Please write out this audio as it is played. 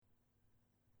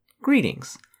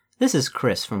Greetings. This is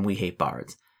Chris from We Hate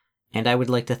Bards, and I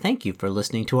would like to thank you for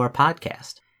listening to our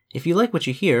podcast. If you like what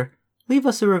you hear, leave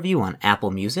us a review on Apple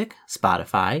Music,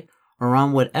 Spotify, or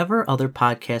on whatever other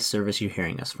podcast service you're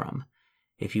hearing us from.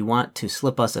 If you want to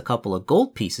slip us a couple of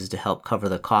gold pieces to help cover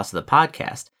the cost of the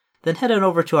podcast, then head on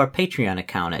over to our Patreon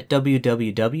account at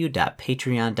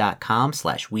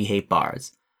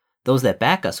www.patreon.com/WeHateBards. Those that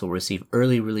back us will receive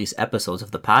early release episodes of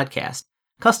the podcast,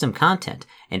 custom content,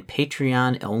 and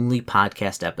Patreon-only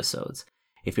podcast episodes.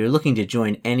 If you're looking to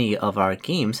join any of our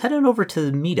games, head on over to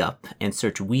the Meetup and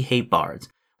search We Hate Bards.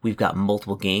 We've got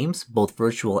multiple games, both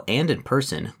virtual and in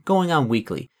person, going on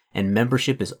weekly, and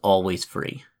membership is always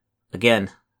free.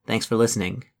 Again, thanks for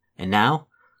listening. And now,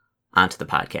 on to the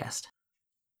podcast.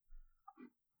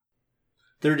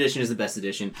 Third edition is the best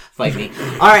edition. Fight me.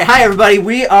 All right, hi everybody.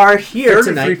 We are here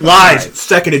tonight. Lies.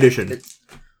 Second edition.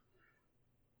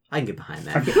 I can get behind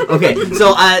that. Okay,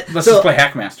 so let's just play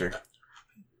Hackmaster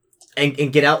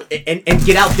and get out and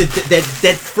get out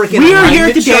that freaking. We are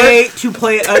here today to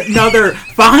play another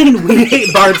fine We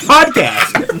Hate Bards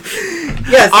podcast.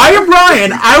 Yes, I am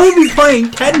Brian. I will be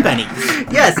playing Tenpenny.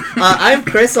 Yes, I'm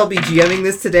Chris. I'll be GMing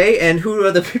this today. And who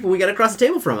are the people we got across the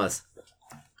table from us?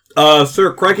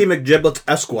 Sir Crikey McGiblets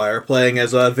Esquire, playing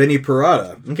as Vinny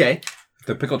Parada. Okay.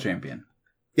 The Pickle Champion.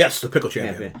 Yes, the Pickle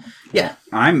Champion. Yeah.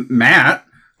 I'm Matt,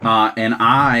 and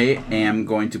I am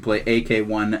going to play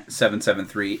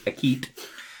AK-1773 Akit,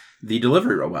 the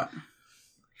delivery robot.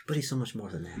 But he's so much more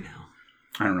than that now.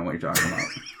 I don't know what you're talking about.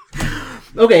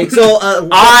 Okay, so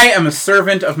I am a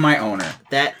servant of my owner.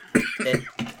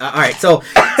 All right, so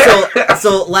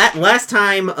last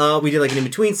time we did like an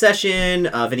in-between session.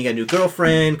 Vinny got a new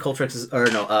girlfriend. Coltrex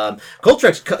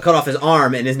cut off his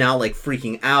arm and is now like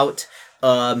freaking out.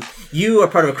 You are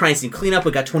part of a crime scene cleanup.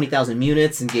 We got 20,000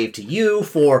 units and gave to you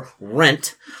for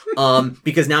rent.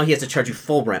 Because now he has to charge you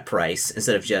full rent price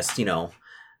instead of just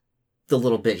the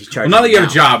little bit he's charging. Well, now that you have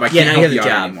a job, I can't help you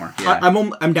out anymore. Yeah.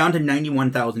 I'm down to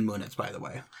 91,000 units, by the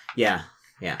way. Yeah.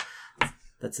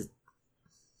 That's it.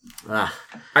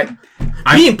 I'm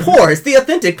being poor is the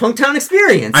authentic Punktown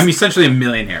experience. I'm essentially a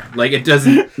millionaire. Like, it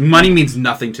doesn't... money means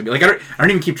nothing to me. Like, I don't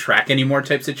even keep track anymore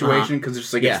type situation, because it's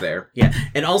just like, it's there. Yeah.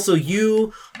 And also,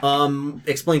 you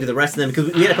explained to the rest of them,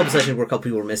 because we had a couple sessions where a couple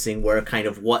people were missing, where kind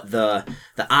of what the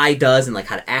eye does and, like,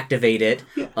 how to activate it.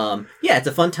 Yeah. It's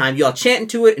a fun time. You all chant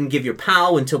into it and give your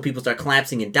pow until people start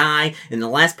collapsing and die. And the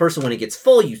last person, when it gets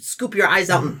full, you scoop your eyes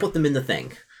out and put them in the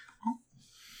thing.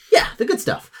 Yeah, the good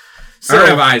stuff. So, I don't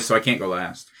have eyes, so I can't go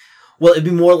last. Well, it'd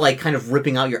be more like kind of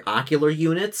ripping out your ocular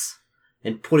units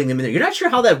and putting them in there. You're not sure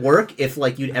how that'd work if,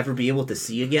 like, you'd ever be able to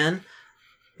see again.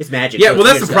 It's magic. Yeah, well,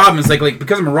 that's the problem. Is like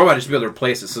because I'm a robot, I should be able to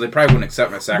replace it, so they probably wouldn't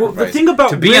accept my sacrifice. Well, the thing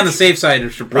about to be on the safe side, it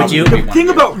should probably the thing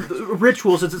about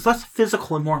rituals is it's less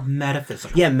physical and more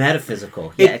metaphysical. Yeah,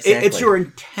 metaphysical. Yeah, exactly. It's your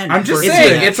intent. I'm just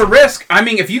saying, it's a risk. I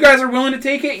mean, if you guys are willing to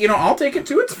take it, I'll take it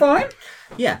too. It's fine.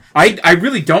 Yeah. I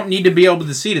really don't need to be able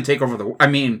to see to take over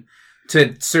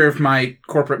to serve my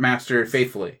corporate master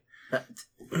faithfully.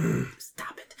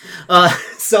 Stop it.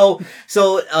 So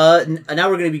now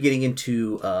we're going to be getting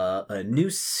into a new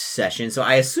session. So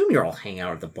I assume you're all hanging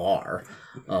out at the bar,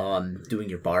 doing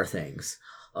your bar things.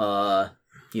 Running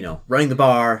the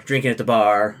bar, drinking at the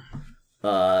bar,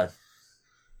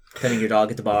 petting your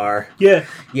dog at the bar. Yeah.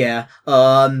 Yeah.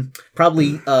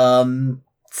 Probably,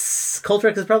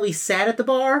 Coltrex is probably sad at the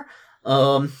bar.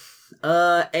 He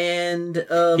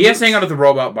has to hang out at the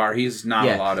robot bar. He's not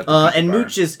allowed at the and bar.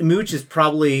 Mooch is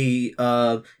probably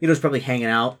is probably hanging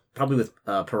out with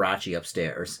Parachi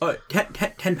upstairs.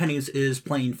 Tenpenny is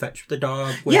playing fetch with the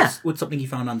dog with something he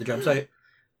found on the job site.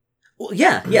 Well,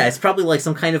 yeah, it's probably like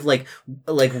some kind of like.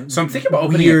 So I'm thinking about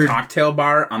opening a cocktail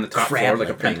bar on the top floor, like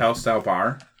a penthouse style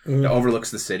bar that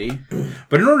overlooks the city.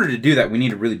 But in order to do that, we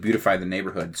need to really beautify the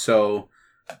neighborhood. So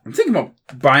I'm thinking about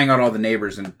buying out all the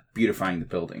neighbors and beautifying the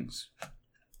buildings.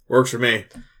 Works for me.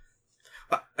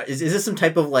 Is this some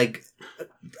type of like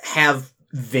have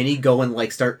Vinny go and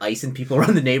like start icing people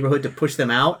around the neighborhood to push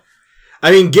them out?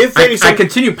 I mean, give Vinny I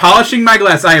continue polishing my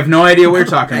glass. I have no idea what you're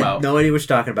talking about. I have no idea what you're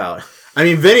talking about. I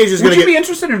mean, Vinny's just going to Would you be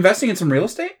interested in investing in some real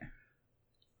estate?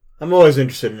 I'm always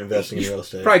interested in investing in real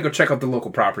estate. Probably go check out the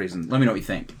local properties and let me know what you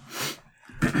think.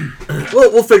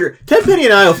 We'll figure. Tenpenny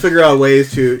and I will figure out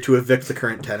ways to evict the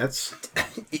current tenants.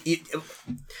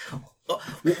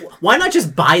 Why not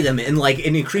just buy them and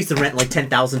increase the rent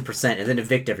 10,000% and then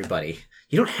evict everybody?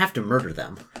 You don't have to murder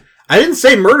them. I didn't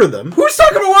say murder them. Who's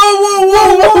talking about?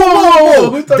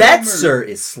 Whoa! That, sir,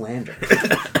 is slander.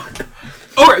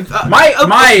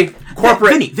 My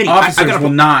corporate Vinny, officers will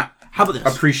not how about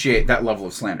this? Appreciate that level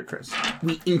of slander, Chris.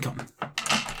 We ink them.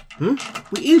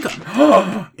 We ink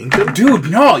them. Dude,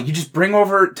 no. You just bring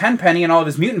over Tenpenny and all of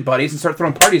his mutant buddies and start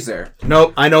throwing parties there.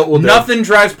 Nope, I know what we'll do. Nothing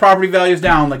drives property values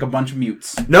down like a bunch of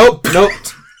mutes. Nope.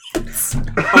 Tenpenny's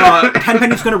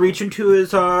going to reach into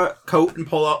his coat and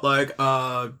pull out like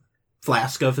a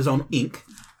flask of his own ink.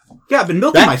 Yeah, I've been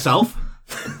milking myself.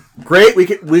 Great,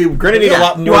 we're going to need a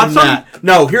lot more than that.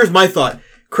 No, here's my thought.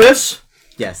 Chris?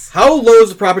 Yes. How low is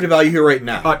the property value here right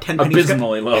now?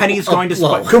 Abysmally low. Penny's going to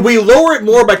low. Could we lower it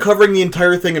more by covering the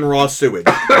entire thing in raw sewage?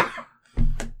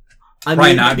 I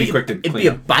mean, it'd be quick to it'd clean be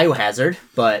a up. biohazard,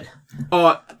 but...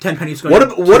 Tenpenny's going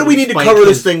to... What do we need to cover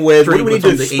this thing with? What do we need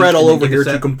to spread all over here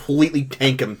to completely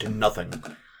tank him to nothing?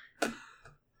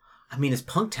 I mean, it's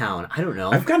Punktown. I don't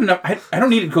know. I've got enough. I don't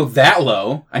need to go that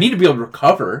low. I need to be able to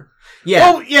recover. Yeah.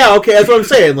 Oh, yeah, okay, that's what I'm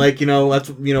saying. Like, that's,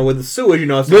 with the sewage,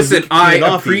 Listen, I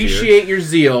appreciate your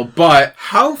zeal, but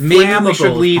maybe we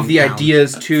should leave the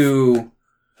ideas to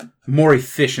more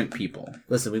efficient people.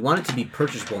 Listen, we want it to be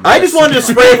purchasable. I just wanted to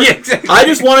spray. I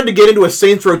just wanted to get into a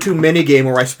Saints Row 2 minigame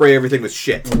where I spray everything with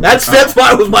shit. That's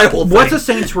why it was my whole thing. What's a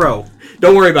Saints Row?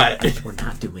 Don't worry about it. We're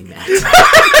not doing that.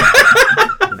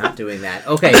 We're not doing that.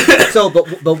 Okay, so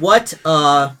but what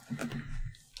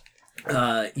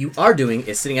you are doing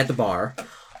is sitting at the bar,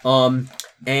 and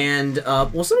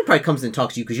somebody probably comes in and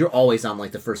talks to you because you're always on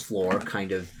like the first floor,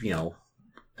 kind of,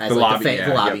 as the like lobby,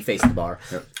 the lobby facing the bar.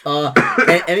 Yep.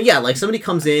 And yeah, like somebody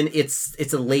comes in,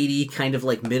 it's a lady, kind of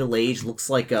like middle aged, looks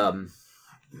like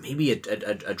maybe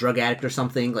a drug addict or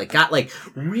something. Like got like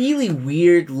really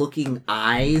weird looking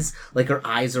eyes. Like her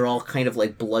eyes are all kind of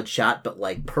like bloodshot, but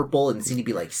like purple and seem to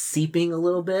be like seeping a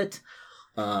little bit.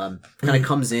 Kind of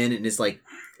comes in and is like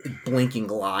blinking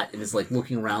a lot and is like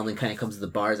looking around and kind of comes to the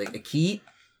bar. Is like, a key?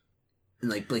 And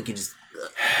like blinking just.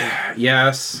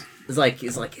 Yes. He's like,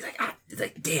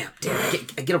 damn,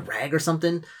 I get a rag or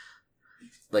something.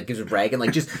 Like gives a rag and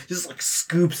like just like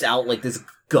scoops out like this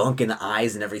gunk in the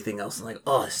eyes and everything else. And like,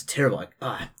 oh, this is terrible. Like,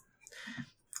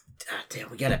 damn,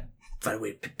 we gotta find a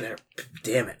way to better.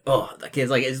 Damn it. Oh, like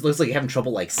it's like it looks like you're having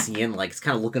trouble like seeing. Like it's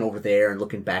kind of looking over there and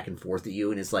looking back and forth at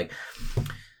you. And it's like,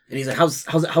 and he's like,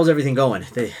 how's everything going?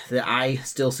 The eye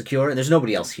still secure? And there's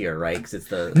nobody else here, right? Because it's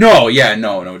the no.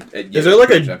 Is there like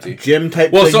a gym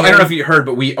type? Well, thing so here? I don't know if you heard,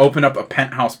 but we opened up a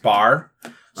penthouse bar.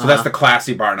 So that's the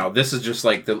classy bar now. This is just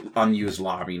like the unused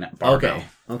lobby bar. Okay.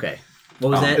 Now. Okay. What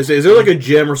was that? Is there like a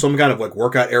gym or some kind of like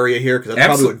workout area here? Because that's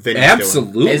probably what Vinny's doing.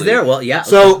 Absolutely. Is there? Well, yeah.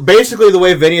 So basically, the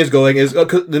way Vinny is going is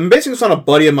basically it's on a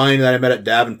buddy of mine that I met at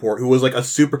Davenport who was like a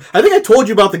super. I think I told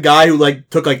you about the guy who like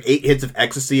took like 8 hits of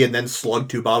ecstasy and then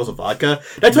slugged 2 bottles of vodka.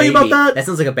 Did I tell you about that? That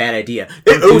sounds like a bad idea.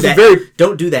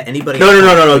 Don't do that. Anybody?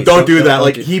 No. Don't do that.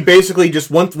 Like he basically just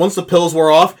once the pills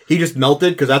wore off, he just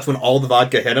melted because that's when all the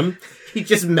vodka hit him. He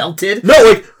just melted? No,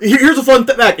 like, here's a fun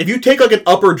fact. If you take, like, an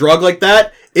upper drug like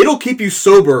that, it'll keep you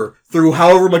sober through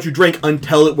however much you drink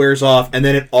until it wears off, and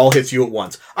then it all hits you at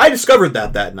once. I discovered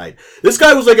that night. This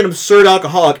guy was, like, an absurd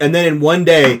alcoholic, and then in one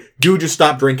day, dude just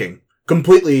stopped drinking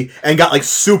completely and got, like,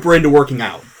 super into working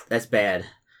out. That's bad.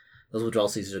 Those withdrawal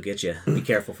seizures will get you. Be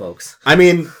careful, folks. I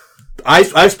mean...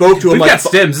 I spoke to him We've like... got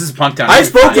stims. This is Punktown. I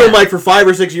spoke to him like for 5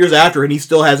 or 6 years after, and he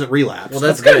still hasn't relapsed. Well,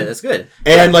 that's good. That's good.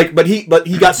 And like, but he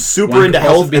got super into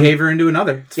health behavior into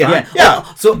another. Yeah.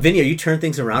 So, Vinny, are you turning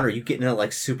things around, or are you getting into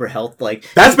like super health?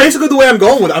 Like that's basically the way I'm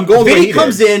going with it. I'm going. Vinny the way he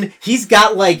comes did. in. He's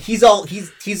got like he's all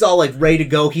like ready to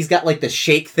go. He's got like the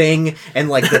shake thing and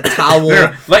like the towel.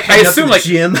 Like I assume like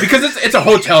gym because it's a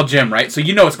hotel gym, right? So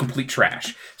you know it's complete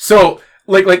trash. So.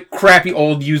 Like crappy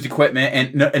old used equipment,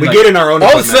 and we like, get in our own.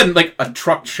 All of a sudden, like a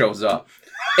truck shows up,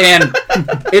 and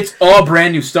it's all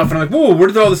brand new stuff. And I'm like, "Whoa, where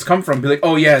did all this come from?" Be like,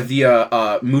 "Oh yeah,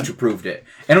 the Mooch approved it."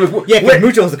 And I'm like, "Yeah,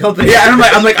 Mooch owns the company." Yeah, and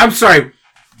I'm like, I'm sorry.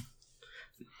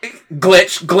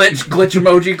 Glitch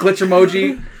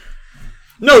emoji.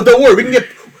 No, don't worry. We can get,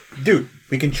 dude.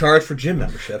 We can charge for gym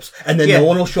memberships, and then no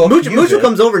one will show up. Mooch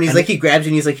comes over and he grabs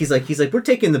you and he's like, "We're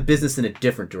taking the business in a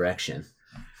different direction."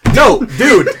 No,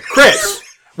 dude, Chris,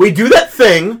 we do that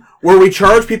thing where we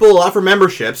charge people a lot for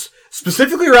memberships.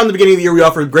 Specifically around the beginning of the year, we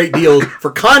offer great deals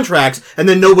for contracts, and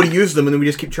then nobody uses them, and then we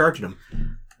just keep charging them.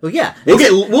 Well, yeah.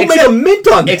 We'll make a mint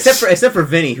on this. Except for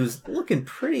Vinny, who's looking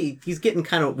pretty. He's getting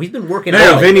kind of. We've been working.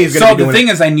 No, Vinny's gonna be doing the thing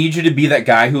is, I need you to be that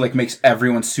guy who like makes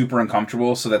everyone super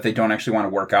uncomfortable, so that they don't actually want to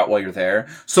work out while you're there.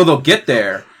 So they'll get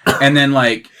there, and then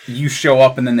like you show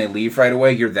up, and then they leave right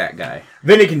away. You're that guy.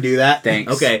 Vinny can do that.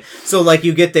 Thanks. Okay, so like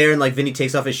you get there and like Vinny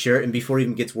takes off his shirt and before he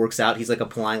even works out, he's like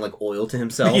applying like oil to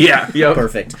himself. Yeah.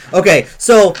 Perfect. Okay,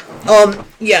 so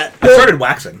yeah, I started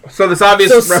waxing. So this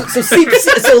obvious. So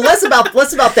less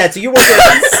about that. So you're working.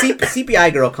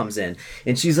 CPI girl comes in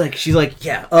and she's like,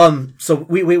 yeah. So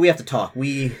we have to talk.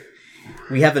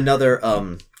 we have another.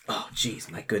 Oh, jeez,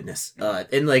 my goodness.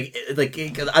 And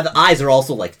the eyes are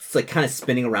also like kind of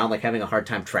spinning around, like having a hard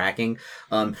time tracking.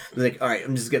 Like, all right,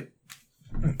 I'm just gonna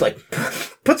like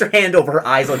puts her hand over her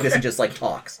eyes like this and just like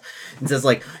talks and says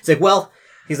like, it's like, well,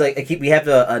 he's like, we have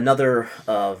another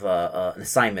of an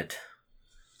assignment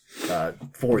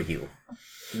for you.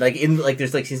 Like in like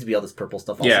there's like seems to be all this purple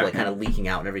stuff also like kind of leaking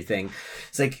out and everything.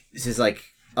 It's like this is like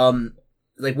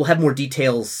we'll have more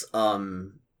details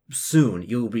soon.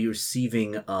 You'll be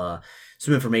receiving some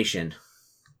information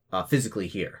physically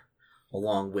here,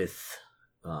 along with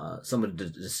someone to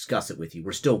discuss it with you.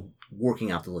 We're still working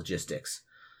out the logistics.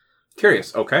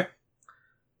 Curious. Okay.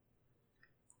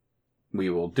 We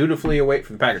will dutifully await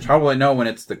for the package. How will I know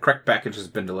when the correct package has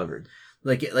been delivered?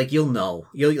 Like you'll know.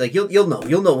 You'll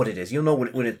know what it is. You'll know what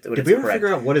it's Did we ever figure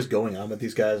out what is going on with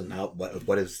these guys and how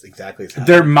what is exactly happening?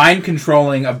 They're mind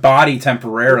controlling a body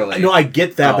temporarily. No, I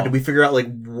get that, but did we figure out like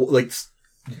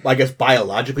I guess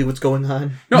biologically what's going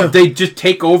on? No, they just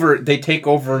take over. They take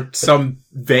over some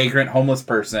vagrant homeless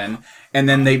person, and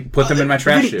then they put them in my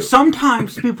trash chute.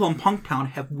 Sometimes people in Punktown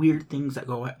have weird things that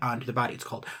go on to the body. It's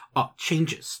called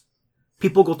changes.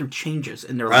 People go through changes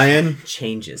in their life.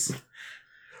 Changes.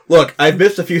 Look, I've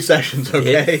missed a few sessions.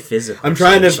 Okay, I'm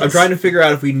trying to figure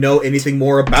out if we know anything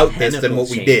more about this than what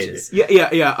we did.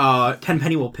 Yeah.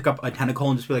 Tenpenny will pick up a tentacle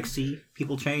and just be like, "See,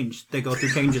 people change. They go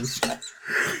through changes."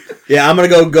 Yeah, I'm gonna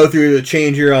go through the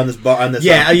changer on this bar. On this,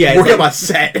 Work at my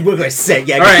set. We're gonna set.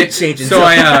 Yeah, all right. Changes. So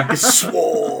I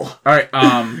swole. All right.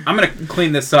 I'm gonna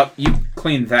clean this up. You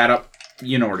clean that up.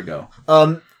 You know where to go.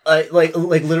 Like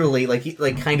literally, like he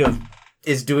kind of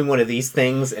is doing one of these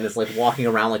things and is like walking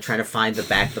around like trying to find the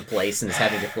back of the place and is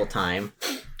having a difficult time.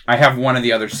 I have one of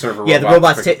the other server robots. Yeah, the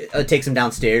robot takes him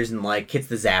downstairs and like hits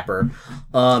the zapper.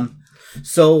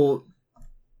 So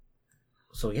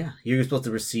yeah, you're supposed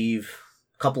to receive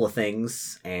a couple of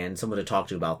things and someone to talk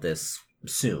to about this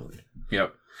soon.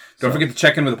 Yep. Don't forget to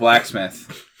check in with the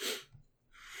blacksmith.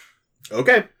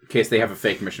 Okay. In case they have a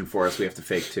fake mission for us, we have to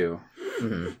fake too.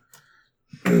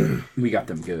 Mm-hmm. We got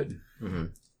them good. Mm-hmm.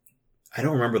 I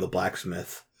don't remember the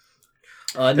blacksmith.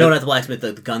 No, not the blacksmith,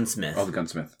 the gunsmith. Oh, the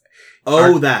gunsmith.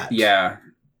 That. Yeah.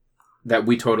 That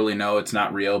we totally know it's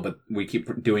not real, but we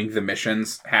keep doing the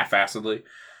missions half-assedly.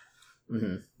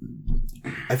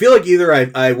 Mm-hmm. I feel like either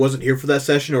I wasn't here for that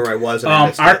session or I was. And I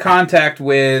missed our it. contact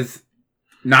with,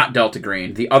 not Delta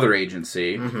Green, the other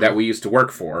agency that we used to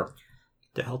work for.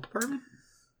 The health department?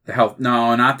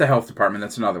 No, not the health department.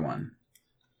 That's another one.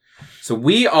 So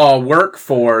we all work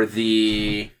for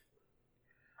the...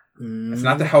 It's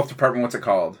not the health department. What's it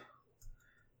called?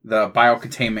 The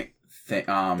biocontainment thing.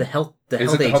 The health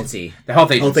agency. The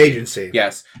health agency. Health agency.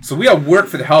 Yes. So we all work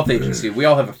for the health agency. We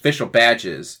all have official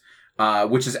badges,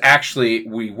 which is actually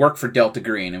we work for Delta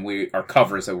Green, and our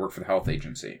covers that work for the health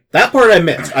agency. That part I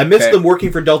missed. I missed them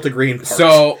working for Delta Green. Parts.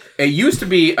 So it used to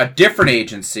be a different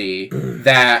agency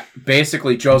that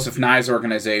basically Joseph Nye's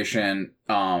organization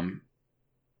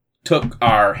took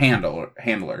our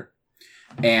handler.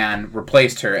 And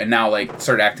replaced her, and now like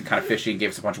started acting kind of fishy and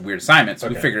gave us a bunch of weird assignments. So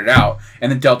we figured it out, and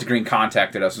then Delta Green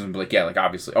contacted us and was like, "Yeah, like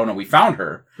obviously, oh no, we found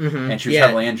her, and she was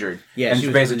heavily injured. Yeah, and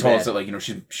she basically told us that like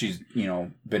she's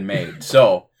been made,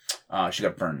 so she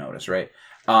got a burn notice, right?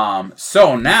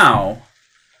 So now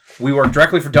we work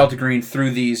directly for Delta Green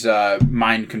through these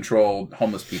mind controlled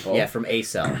homeless people. Yeah, from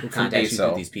ACEL, who contacts you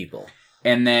through these people.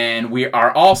 And then we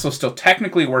are also still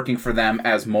technically working for them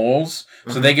as moles.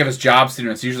 So they give us jobs to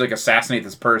do. It's usually like assassinate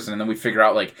this person. And then we figure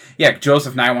out like, yeah,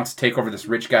 Joseph Nye wants to take over this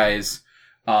rich guy's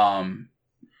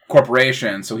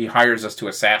corporation. So he hires us to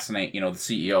assassinate, the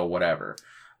CEO, whatever.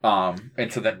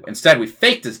 And so then instead we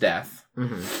faked his death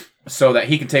so that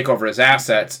he can take over his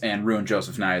assets and ruin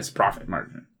Joseph Nye's profit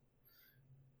margin.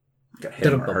 Got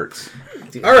hit where it hurts.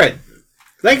 All right.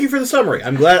 Thank you for the summary.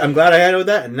 I'm glad I added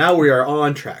that, and now we are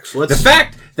on track. So the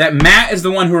fact that Matt is the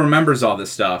one who remembers all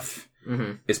this stuff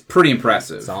is pretty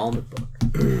impressive. It's all in the book.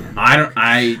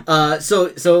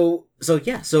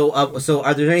 So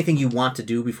are there anything you want to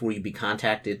do before you be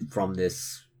contacted from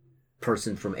this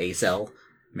person from ACEL?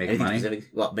 Make money. Specific?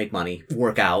 Well, make money.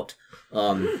 Work out.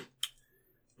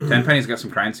 Tenpenny's got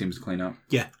some crime scenes to clean up.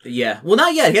 Yeah. Well,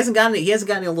 not yet. He hasn't gotten it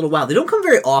in a little while. They don't come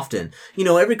very often.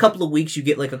 Every couple of weeks you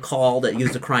get like a call that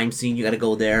there's a crime scene. You got to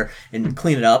go there and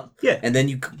clean it up. Yeah. And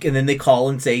then they call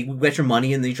and say, "We got your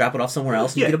money," and then you drop it off somewhere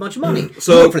else. And you get a bunch of money.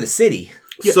 So you work for the city.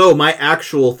 Yeah. So my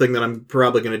actual thing that I'm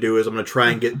probably going to do is I'm going to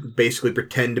try and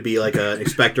pretend to be like an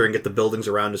inspector and get the buildings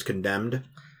around us condemned.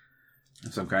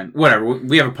 some kind. Whatever.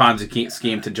 We have a Ponzi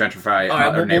scheme to gentrify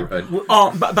our neighborhood.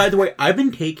 By the way, I've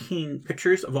been taking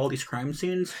pictures of all these crime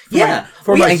scenes.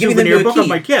 For my souvenir book. I'm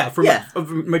like, of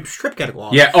my trip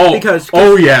catalog. Yeah.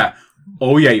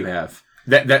 You have.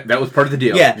 That was part of the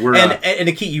deal. Yeah. And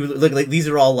a key, you look like these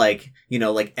are all like,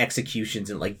 like executions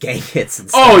and like gang hits and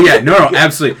stuff. Oh yeah, no,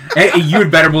 absolutely. And you would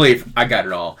better believe I got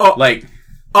it all.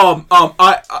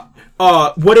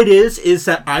 What it is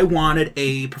that I wanted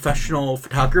a professional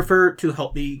photographer to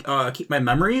help me keep my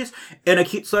memories, and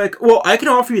Akit's like, well, I can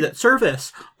offer you that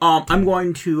service. I'm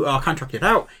going to contract it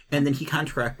out, and then he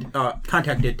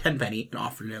contacted Tenpenny and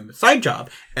offered him a side job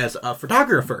as a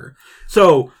photographer.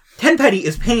 So Tenpenny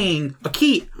is paying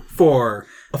Akit for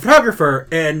a photographer,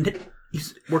 and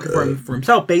he's working for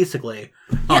himself, basically.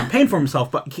 Paying for himself,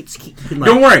 but keeps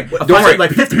don't worry.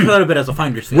 Like 50% of it as a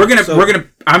finder's fee. We're gonna.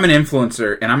 I'm an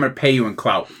influencer, and I'm gonna pay you in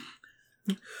clout.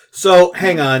 So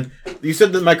hang on. You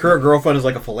said that my current girlfriend is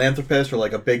like a philanthropist or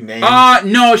like a big name.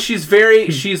 No, she's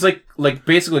like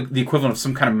basically the equivalent of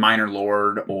some kind of minor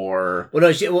lord or. Well,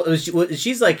 no,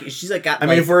 she's like got. I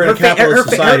mean, if we're in a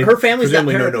capitalist society, her family's got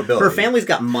no nobility. Her family's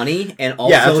got money, and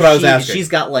also that's what I was asking. She's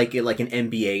got like an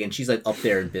MBA, and she's like up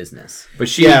there in business. But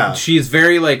she's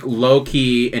very like low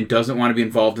key and doesn't want to be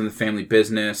involved in the family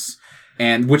business.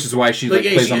 And which is why she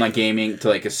plays online gaming to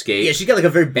like escape. Yeah, she got like a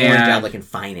very boring job like in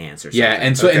finance or something. Yeah,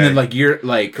 and so and then like you're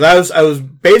like, because I was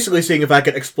basically seeing if I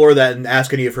could explore that and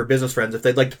ask any of her business friends if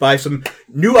they'd like to buy some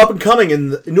new up and coming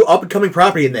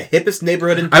property in the hippest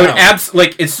neighborhood in town. I would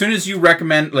like as soon as you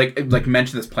recommend like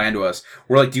mention this plan to us,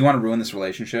 we're like, do you want to ruin this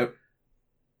relationship?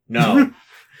 No.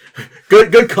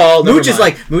 Good call. Mooch is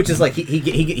like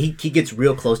he gets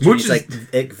real close to you. He's like,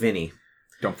 Vinny,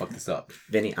 don't fuck this up.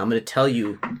 Vinny, I'm gonna tell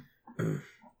you.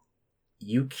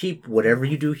 You keep whatever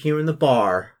you do here in the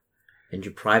bar and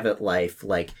your private life,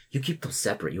 like, you keep those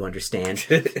separate, you understand?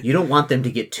 You don't want them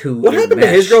to get too What happened to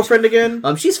his girlfriend again?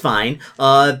 She's fine.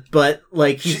 But,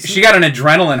 like... She got an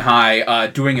adrenaline high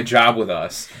doing a job with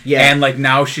us. Yeah. And, like,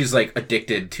 now she's, like,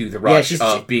 addicted to the rush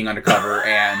of being undercover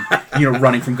and,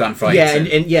 running from gunfights.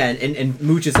 Yeah, and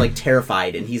Mooch is, like,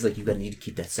 terrified, and he's like, you need to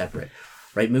keep that separate.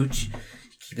 Right, Mooch?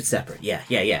 Keep it separate.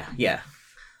 Yeah.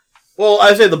 Well,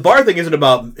 I say the bar thing isn't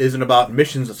about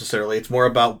missions necessarily. It's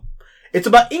about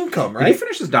income, right? Did he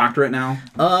finish his doctorate now?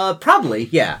 Probably,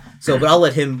 yeah. So, but I'll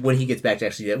let him when he gets back to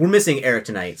actually do that. We're missing Eric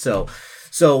tonight, so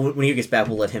when he gets back,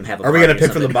 we'll let him have a Are we going to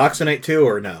pick from the box tonight, too,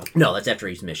 or no? No, that's after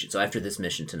each mission. So after this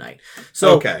mission tonight.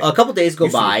 So a couple days go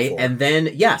by, and then,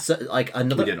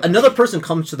 another person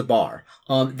comes to the bar.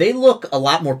 They look a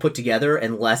lot more put together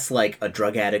and less like a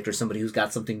drug addict or somebody who's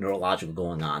got something neurological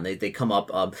going on. They come up,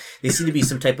 they seem to be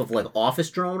some type of like office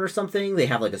drone or something. They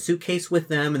have like a suitcase with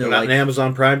them, and they're not like an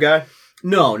Amazon Prime guy?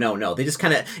 No. They just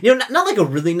kind of, not like a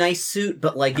really nice suit,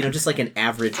 but like, just like an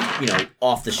average,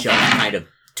 off the shelf kind of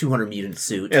 200 mutant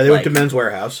suit. Yeah, they went to Men's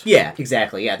Warehouse. Yeah,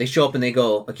 exactly. Yeah, they show up and they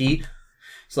go, Akit.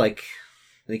 It's like,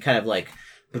 they kind of like,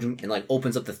 and like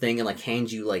opens up the thing and like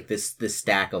hands you like this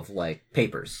stack of like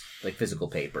papers, like physical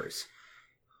papers.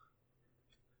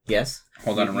 Yes?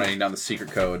 Hold on, I'm writing down the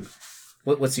secret code.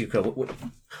 What's the secret code?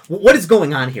 What is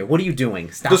going on here? What are you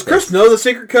doing? Stop Does Chris know the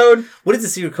secret code? What is the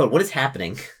secret code? What is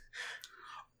happening?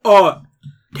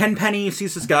 Tenpenny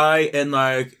sees this guy and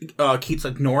like keeps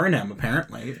ignoring him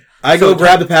apparently. I go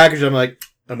grab the package and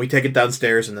we take it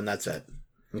downstairs and then that's it.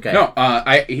 Okay. No,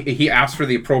 he asks for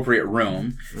the appropriate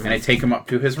room and I take him up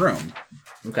to his room.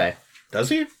 Okay. Does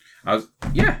he?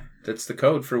 Yeah, that's the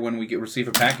code for when we receive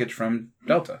a package from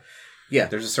Delta. Yeah.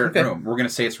 There's a certain room. We're going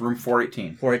to say it's room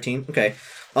 418. 418. Okay.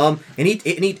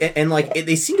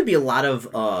 They seem to be a lot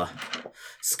of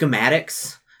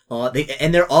schematics.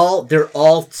 They're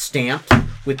all stamped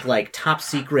with like top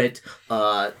secret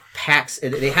Pax.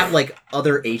 They have like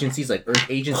other agencies, like Earth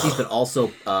agencies, but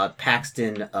also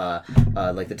Paxton,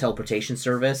 like the teleportation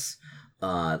service,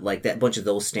 like that bunch of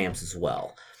those stamps as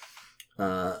well.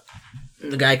 The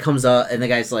guy comes up and the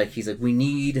guy's like, he's like, we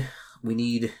need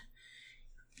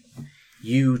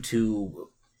you to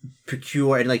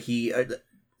procure, and like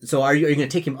so are you going to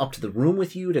take him up to the room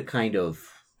with you to kind of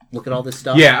look at all this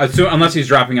stuff? Yeah, so unless he's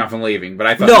dropping off and leaving, but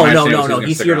I thought no.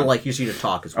 He's here to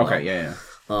talk as well. Okay, yeah.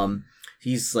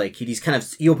 He's like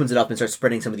he opens it up and starts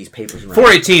spreading some of these papers around.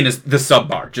 418 is the sub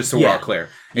bar, just so we're all clear.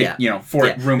 Room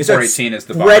 418 is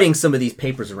the bar. Spreading some of these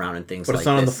papers around and things. But it's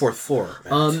not on the fourth floor. I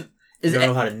don't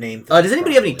know how to name things. Does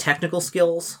anybody have any technical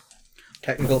skills?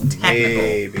 Technical,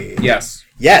 maybe. Yes.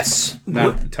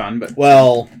 Not a ton, but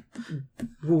well.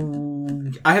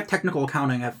 I have technical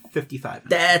accounting. I have 55.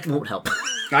 That won't help.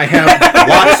 I have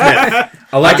Locksmith.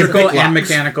 electrical and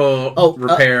mechanical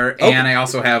repair, and I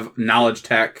also have knowledge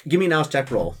tech. Give me a knowledge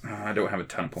tech roll. I don't have a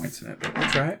ton of points in it, but we'll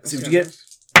try it. See what you get.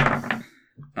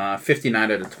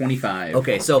 59 out of 25.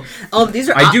 Okay, so these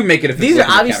are. I do make it. If these are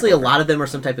obviously a lot of them are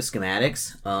some type of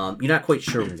schematics. You're not quite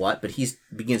sure what, but he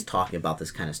begins talking about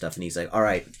this kind of stuff, and he's like, "All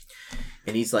right,"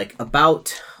 and he's like,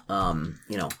 "About." I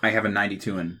have a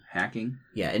 92 in hacking.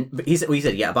 Yeah, and he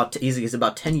said, about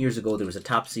 10 years ago there was a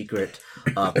top secret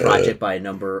project by a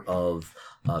number of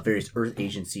various Earth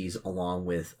agencies along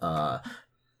with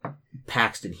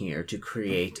Paxton here to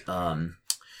create an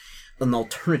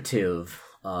alternative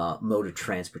mode of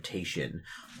transportation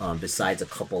besides a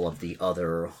couple of the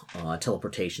other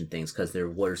teleportation things, because there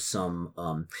were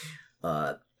some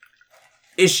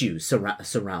issues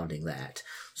surrounding that.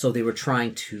 So they were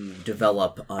trying to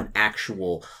develop an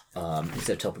actual,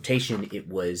 instead of teleportation, it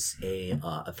was a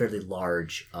fairly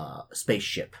large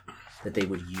spaceship that they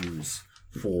would use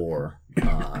for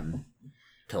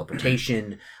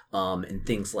teleportation and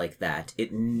things like that.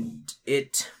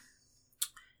 It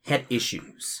had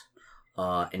issues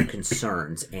and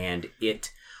concerns, and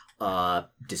it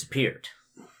disappeared.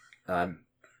 And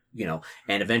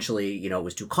eventually, it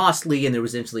was too costly, and there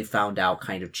was eventually found out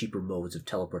kind of cheaper modes of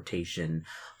teleportation,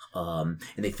 and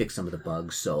they fixed some of the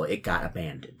bugs, so it got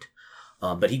abandoned.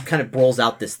 But he kind of rolls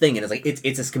out this thing, and it's like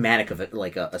it's a schematic of it,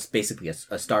 like basically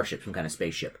a starship, some kind of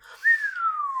spaceship.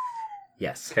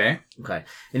 Yes. Okay.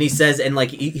 And he says, and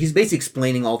like he's basically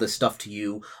explaining all this stuff to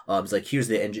you. It's like, here's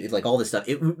the engine, like all this stuff.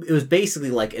 It was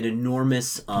basically like an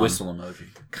enormous whistle emoji.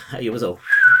 It was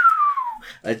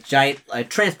a giant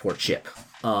transport ship.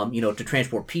 To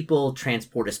transport people,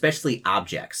 transport especially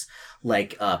objects,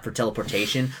 like for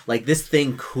teleportation. Like this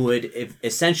thing could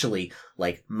essentially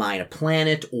like mine a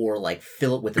planet or like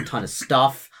fill it with a ton of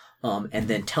stuff, and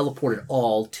then teleport it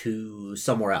all to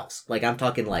somewhere else. Like I'm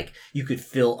talking like you could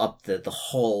fill up the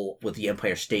hull with the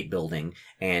Empire State Building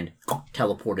and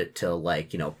teleport it to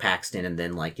like, Paxton, and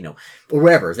then like, or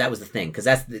wherever. That was the thing,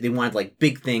 because they wanted like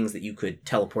big things that you could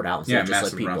teleport out. Yeah, just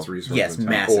massive amounts of resources. Yes,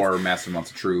 massive. Or massive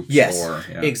amounts of troops. Yes,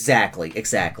 yeah. exactly.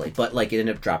 But like it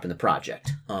ended up dropping the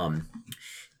project.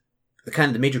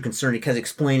 The major concern, because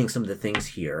explaining some of the things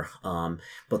here.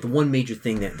 But the one major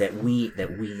thing that we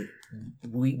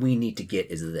need to get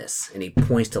is this, and he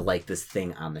points to like this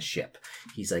thing on the ship.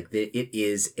 He's like, it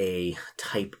is a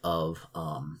type of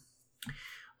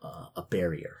a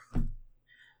barrier.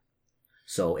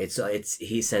 So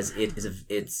he says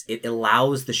it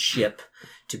allows the ship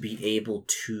to be able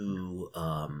to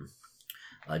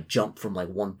jump from like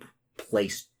one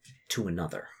place to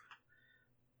another.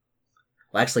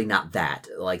 Well, actually, not that.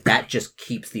 Like, that just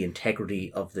keeps the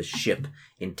integrity of the ship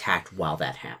intact while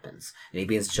that happens. And he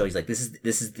begins to show, he's like, this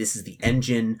is the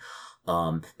engine,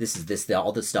 all this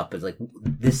stuff, but like,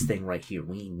 this thing right here,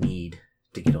 we need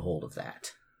to get a hold of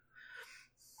that.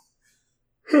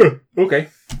 Okay.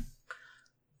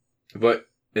 But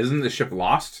isn't the ship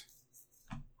lost?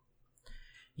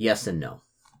 Yes and no.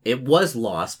 It was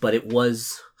lost, but it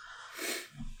was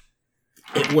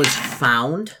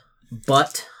found,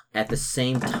 but at the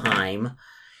same time,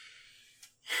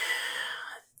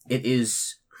 it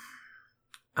is,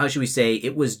 how should we say,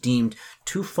 it was deemed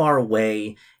too far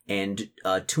away and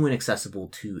too inaccessible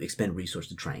to expend resources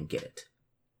to try and get it.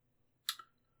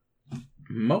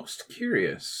 Most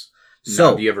curious.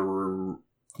 So, now, do you have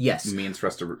a means for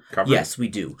us to recover? Yes, we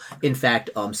do. In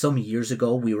fact, some years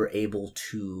ago, we were able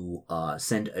to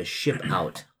send a ship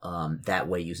out that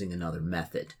way using another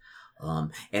method.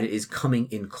 And it is coming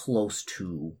in close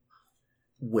to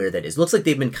where that is. Looks like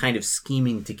they've been kind of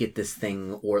scheming to get this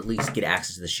thing, or at least get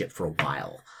access to the ship for a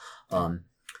while.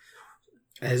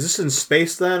 Is this in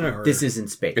space then? Or? This is in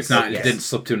space. It's not. Yes. It didn't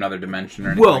slip to another dimension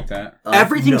or anything like that.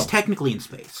 Everything's technically in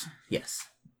space. Yes.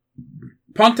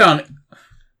 Punktown,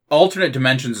 alternate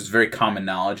dimensions is very common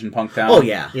knowledge in Punktown. Oh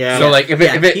yeah. So like if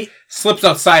it slips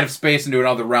outside of space into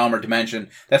another realm or dimension,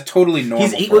 that's totally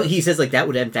normal. He says like that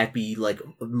would in fact be like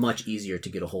much easier to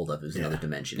get a hold of as another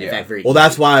dimension. In fact, very. Well,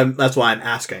 that's why I'm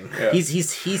asking. Yeah. He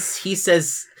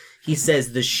says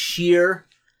the sheer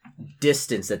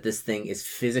distance that this thing is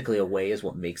physically away is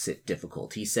what makes it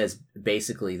difficult. He says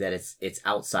basically that it's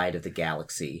outside of the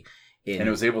galaxy. And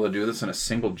it was able to do this in a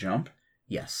single jump?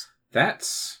 Yes.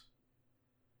 That's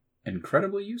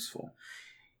incredibly useful.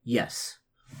 Yes.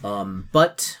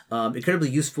 But incredibly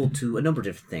useful to a number of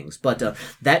different things. But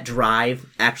that drive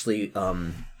actually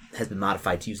has been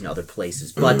modified to use in other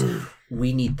places. But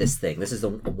we need this thing. This is a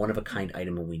one-of-a-kind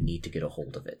item, and we need to get a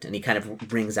hold of it. And he kind of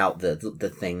brings out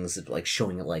the things, like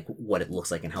showing it like what it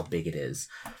looks like and how big it is.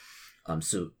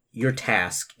 So your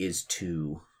task is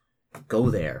to go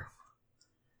there,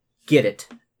 get it,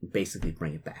 and basically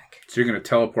bring it back. So you're going to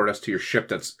teleport us to your ship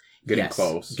that's getting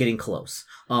close. Getting close.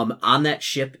 On that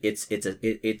ship, it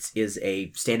is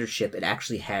a standard ship. It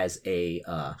actually has a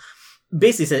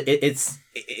basically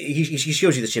he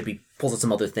shows you the ship. He pulls out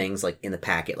some other things like in the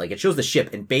packet. Like it shows the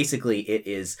ship, and basically it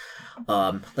is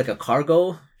like a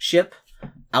cargo ship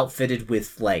outfitted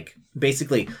with like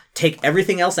basically take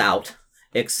everything else out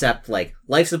except like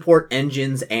life support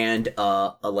engines and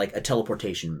a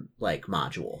teleportation like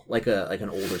module, like an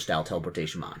older style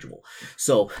teleportation module.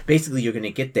 So basically you're going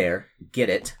to get there, get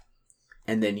it,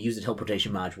 and then use the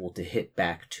teleportation module to hit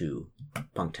back to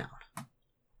Punktown.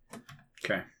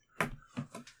 Okay.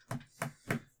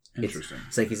 Interesting.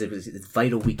 It's like he said, it's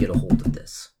vital we get a hold of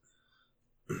this.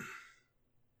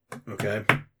 Okay.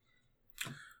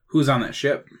 Who's on that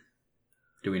ship?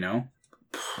 Do we know?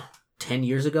 10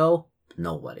 years ago?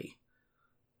 Nobody.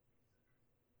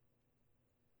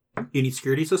 You need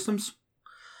security systems?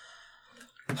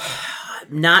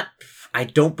 Not, I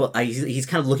don't, but he's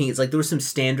kind of looking, it's like there was some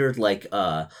standard, like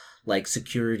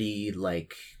security,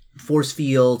 like force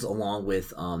fields, along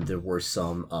with, there were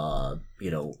some,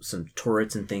 some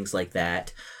turrets and things like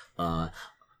that.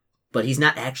 But he's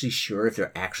not actually sure if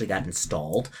they're actually got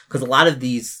installed. Because a lot of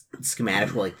these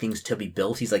schematics were like things to be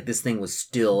built. He's like, this thing was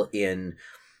still in.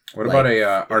 What about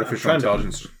a artificial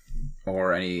intelligence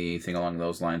or anything along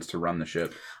those lines to run the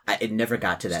ship? It never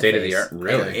got to that state phase. of the art,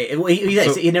 really?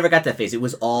 It never got to that phase. It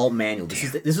was all manual.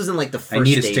 This was in like the first. I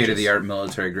need stages. a state of the art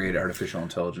military grade artificial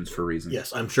intelligence for reasons.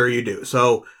 Yes, I'm sure you do.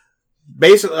 So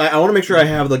basically, I want to make sure I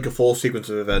have like a full sequence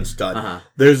of events done. Uh-huh.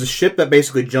 There's a ship that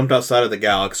basically jumped outside of the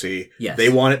galaxy. Yes. They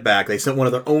want it back. They sent one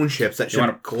of their own ships that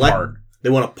should collect. Part. They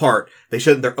want a part. They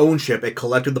sent their own ship. It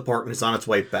collected the part and it's on its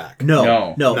way back.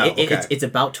 No. Okay. It's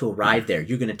about to arrive there.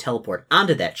 You're going to teleport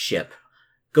onto that ship,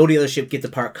 go to the other ship, get the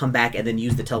part, come back, and then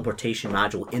use the teleportation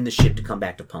module in the ship to come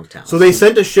back to Punktown. So they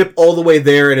sent a ship all the way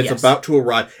there and it's about to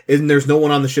arrive, and there's no one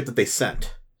on the ship that they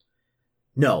sent.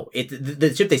 No,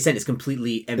 the ship they sent is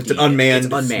completely empty. It's an unmanned.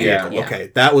 It's unmanned. Yeah.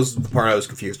 Okay, that was the part I was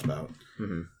confused about.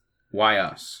 Mm-hmm. Why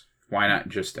us? Why not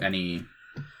just any?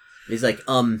 He's like,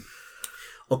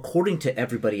 according to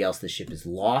everybody else, the ship is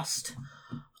lost,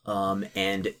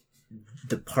 and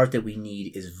the part that we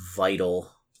need is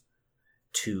vital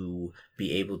to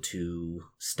be able to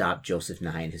stop Joseph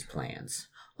Nye and his plans.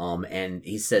 And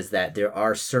he says that there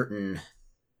are certain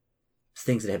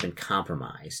things that have been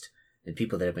compromised and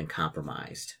people that have been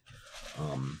compromised.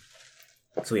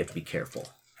 So we have to be careful.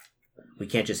 We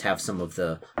can't just have some of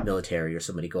the military or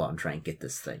somebody go out and try and get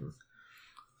this thing.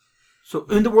 So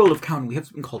in the world of accounting, we have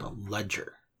something called a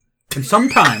ledger. And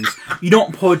sometimes you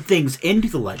don't put things into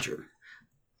the ledger.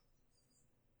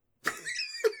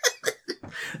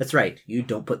 That's right. You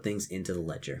don't put things into the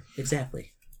ledger.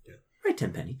 Exactly. Yeah. Right,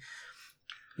 Tenpenny.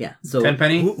 Yeah. So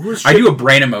Tenpenny? I do a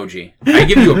brain emoji. I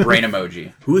give you a brain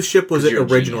emoji. Whose ship was it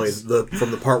originally? From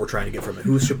the part we're trying to get from it.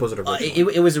 Whose ship was it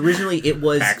originally? It was originally. It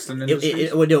was Paxton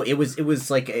Industries? It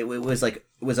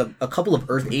was a couple of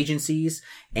Earth agencies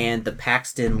and the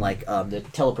Paxton the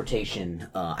teleportation.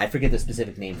 I forget the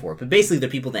specific name for it, but basically the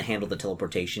people that handled the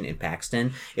teleportation in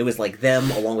Paxton. It was like them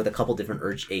along with a couple different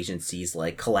Earth agencies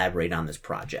collaborate on this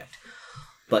project.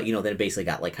 But, then it basically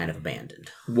got, kind of abandoned.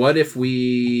 What if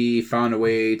we found a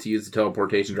way to use the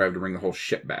teleportation drive to bring the whole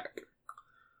ship back?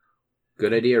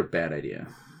 Good idea or bad idea?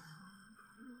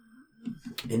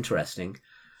 Interesting.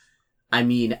 I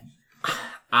mean,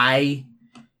 I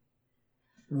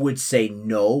would say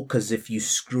no, because if you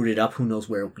screwed it up, who knows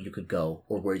where you could go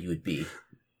or where you would be.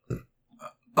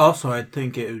 Also, I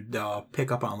think it would pick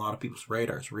up on a lot of people's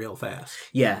radars real fast.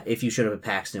 Yeah, if you showed up at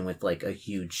Paxton with, a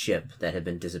huge ship that had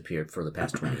been disappeared for the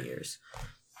past 20 years.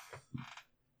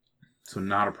 So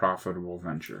not a profitable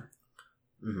venture.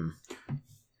 Mm-hmm.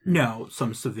 No,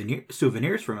 some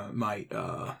souvenirs from it might...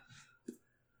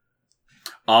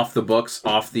 Off the books,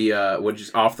 off the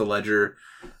ledger,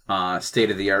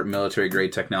 state-of-the-art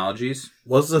military-grade technologies.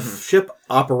 Was the ship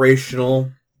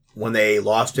operational when they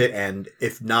lost it, and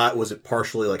if not, was it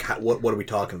partially what are we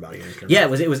talking about here? Yeah,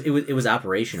 it was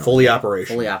operational. Fully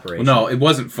operational. Well, no, it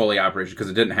wasn't fully operational because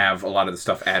it didn't have a lot of the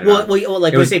stuff added on.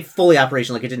 When we say fully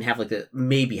operational, it didn't have the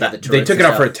turrets. They took it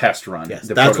out for a test run. Yes,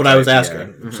 that's what I was asking. Yeah.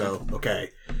 Mm-hmm. So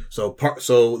okay,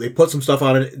 so they put some stuff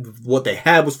on it. What they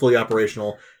had was fully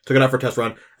operational. Took it out for a test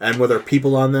run, and were there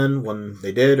people on then when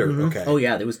they did? Or okay? Oh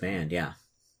yeah, there was banned. Yeah.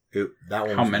 That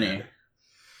one. How many? Banned.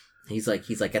 He's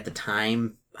like at the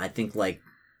time, I think 4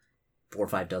 or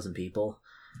 5 dozen people.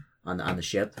 on the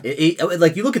ship.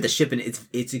 Like you look at the ship and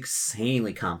it's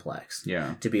insanely complex.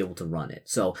 Yeah. To be able to run it.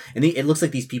 So it looks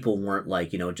like these people weren't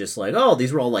like just like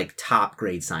these were all like top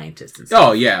grade scientists. And stuff.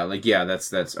 Oh yeah,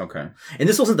 that's okay. And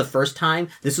this wasn't the first time.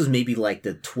 This was maybe like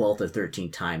the 12th or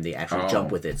 13th time they actually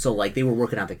jumped with it. So like they were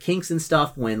working out the kinks and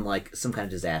stuff when like some kind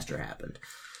of disaster happened.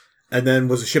 And then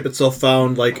was the ship itself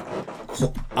found like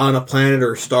on a planet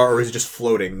or a star, or is it just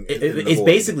floating? It's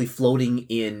basically floating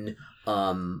in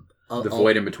the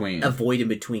void in between. A void in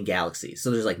between galaxies.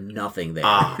 So there's like nothing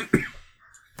there.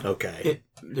 Okay.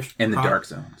 In the dark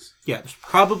zones. Yeah, there's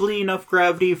probably enough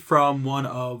gravity from one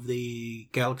of the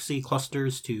galaxy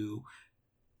clusters to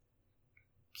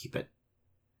keep it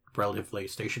relatively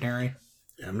stationary.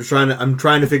 Yeah, I'm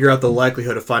trying to figure out the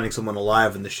likelihood of finding someone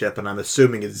alive in the ship, and I'm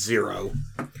assuming it's 0.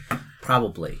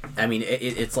 Probably. I mean,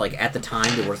 it's like at the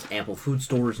time there were ample food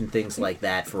stores and things like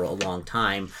that for a long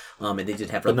time, and they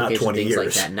did have replication and things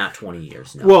like that. Not 20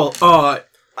 years. No. Well,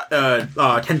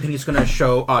 Tenpenny's going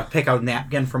to pick out a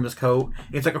napkin from his coat.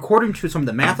 It's like, according to some of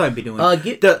the math I've been doing,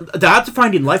 the odds of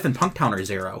finding life in Punktown are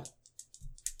 0.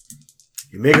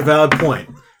 You make a valid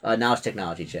point. Knowledge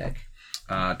technology check.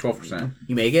 12%.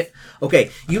 You make it?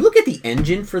 Okay. You look at the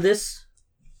engine for this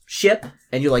ship,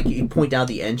 and you point out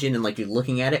the engine, and like you're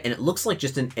looking at it, and it looks like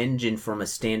just an engine from a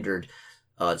standard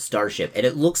starship, and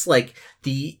it looks like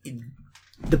the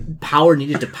power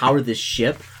needed to power this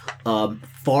ship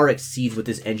far exceeds what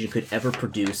this engine could ever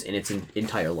produce in its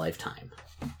entire lifetime.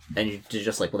 And you're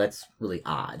just like, well, that's really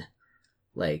odd.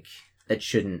 Like, that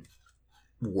shouldn't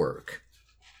work.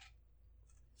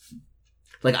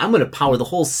 Like, I'm going to power the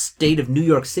whole state of New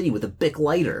York City with a Bic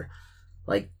lighter.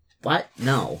 Like, what?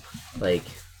 No. Like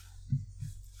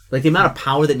the amount of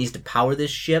power that needs to power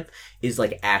this ship is,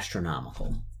 like,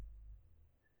 astronomical.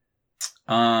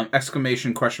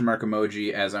 Exclamation, question mark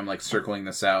emoji as I'm, like, circling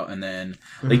this out, and then,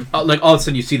 like all of a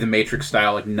sudden you see the Matrix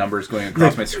style, like, numbers going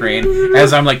across my screen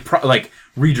as I'm, like,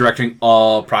 redirecting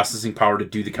all processing power to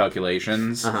do the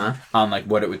calculations on, like,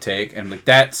 what it would take. And, like,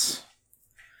 that's...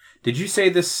 Did you say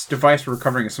this device we're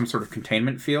recovering is some sort of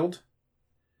containment field?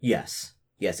 Yes.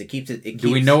 Yes, it keeps it...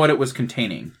 Do we know what it was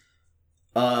containing?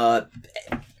 No,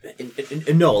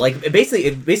 like it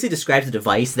basically describes a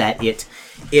device that it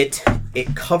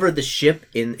covered the ship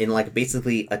in like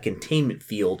basically a containment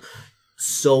field,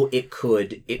 so it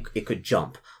could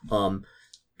jump.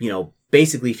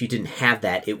 Basically, if you didn't have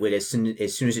that, it would as soon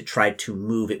as it tried to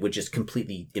move, it would just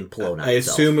completely implode on itself. I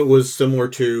assume it was similar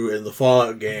to in the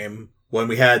Fallout game when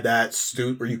we had that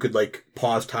suit where you could like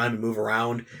pause time and move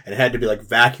around, and it had to be like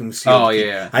vacuum sealed. Oh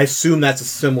yeah. I assume that's a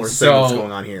similar thing that's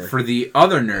going on here. For the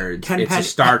other nerds, it's a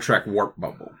Star Trek warp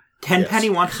bubble. Tenpenny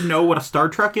wants to know what a Star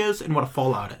Trek is and what a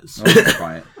Fallout is. Oh,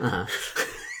 quiet.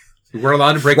 We're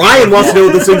allowed to break. Ryan wants to know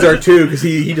what those things are too, because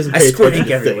he doesn't pay attention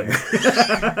to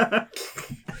everywhere.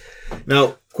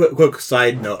 Now, quick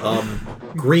side note: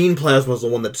 green plasma is the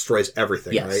one that destroys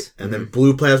everything, right? And then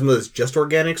blue plasma is just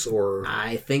organics, or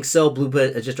I think so. Blue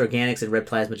plasma is just organics, and red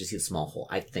plasma just eats a small hole.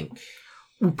 I think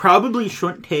we probably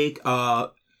shouldn't take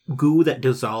goo that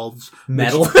dissolves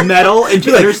metal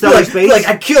into interstellar space. Like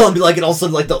I kill him, and all of a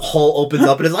sudden, like the hole opens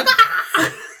up, and it's like.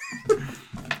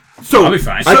 So I'll be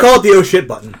fine. I call it the oh shit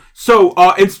button. So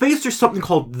in space, there's something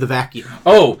called the vacuum.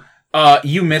 Oh.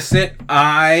 You missed it.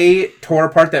 I tore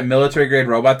apart that military grade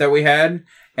robot that we had,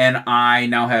 and I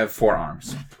now have 4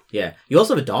 arms. Yeah. You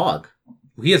also have a dog.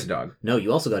 He has a dog. No,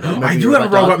 you also got a dog. I do have a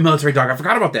robot military dog. I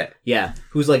forgot about that. Yeah.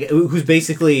 Who's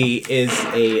basically is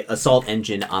a assault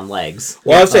engine on legs.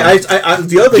 Well, I was saying, that's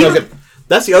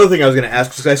the other thing I was going to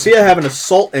ask, because I see I have an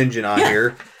assault engine on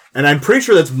here. And I'm pretty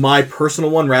sure that's my personal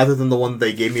one rather than the one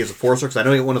they gave me as a Forcer, because I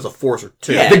know I get one as a Forcer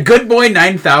too. Yeah. The Good Boy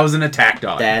 9000 attack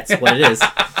dog. That's what it is.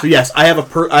 So yes, I have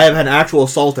an actual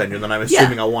assault engine that I'm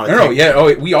assuming I want to take.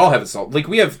 Oh, we all have assault. Like,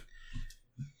 we have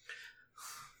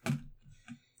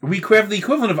the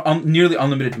equivalent of nearly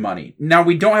unlimited money. Now,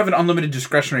 we don't have an unlimited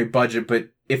discretionary budget,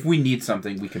 but if we need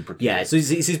something, we can procure. Yeah, so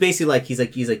he's basically like,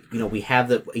 we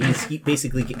have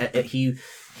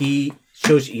he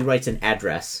shows you, he writes an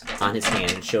address on his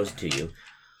hand and shows it to you,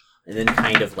 and then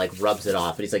kind of like rubs it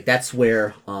off. And he's like, that's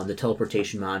where the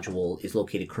teleportation module is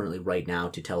located currently right now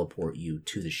to teleport you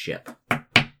to the ship.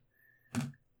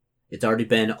 It's already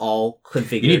been all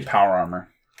configured. You need power armor.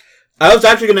 I was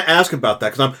actually going to ask about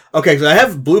that, because because I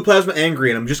have blue plasma and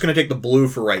green. I'm just going to take the blue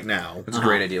for right now. That's a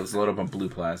great idea. Let's load up on blue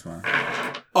plasma.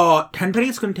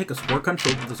 Tenpenny's going to take a sport gun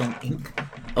filled with his own ink.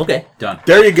 Okay. Done.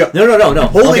 There you go. No.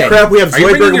 Holy crap, we have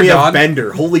Zoidberg and we have dog?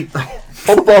 Bender. Holy...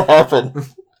 What the happened?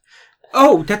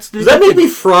 Oh, that's... Does that make me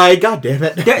fry? God damn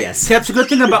it. Yes. That's a good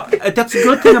thing about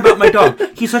my dog.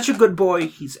 He's such a good boy,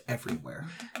 he's everywhere.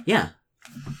 Yeah.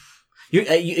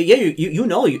 You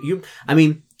know. I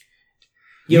mean.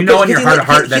 You know in your heart of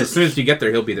heart that as soon as you get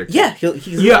there, he'll be there too. Yeah,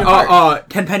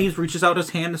 Tenpennies reaches out his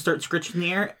hand and starts scratching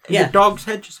the air, and the dog's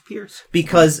head just appears.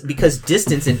 Because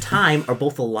distance and time are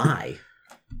both a lie.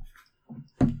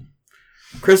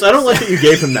 Chris, I don't like that you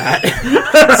gave him that.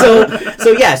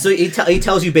 So he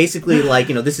tells you basically, like,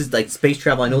 you know, this is like space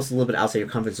travel. I know it's a little bit outside your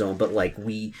comfort zone, but like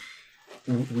we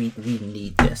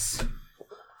need this.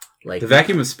 Like the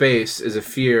vacuum of space is a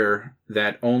fear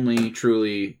that only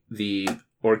truly the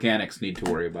organics need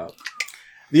to worry about.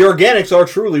 The organics are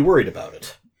truly worried about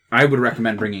it. I would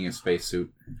recommend bringing a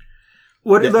spacesuit.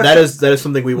 That is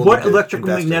something we will. What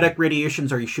electromagnetic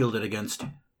radiations are you shielded against?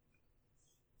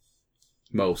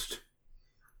 Most.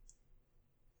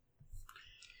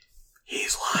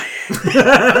 He's lying.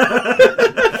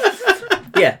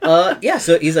 Yeah.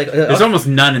 So he's like, there's almost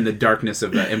none in the darkness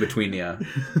of in between the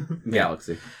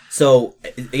galaxy. So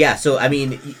I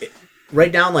mean,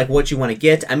 write down like what you want to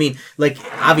get. I mean, like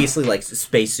obviously, like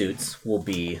spacesuits will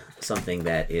be something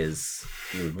that is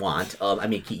you would want. I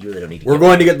mean, you really don't need to. We're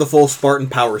going to get the full Spartan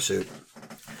power suit.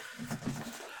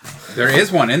 There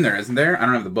is one in there, isn't there? I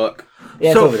don't have the book. Yeah,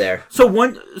 it's over there. So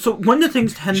one of the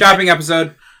things shopping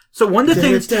episode. So one of the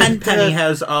things Tenpenny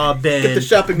has been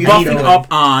buffing up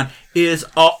on is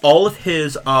all of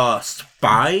his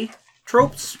spy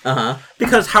tropes.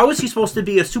 Because how is he supposed to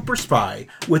be a super spy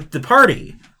with the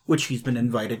party, which he's been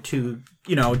invited to,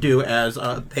 do as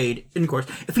paid in course,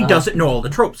 if he doesn't know all the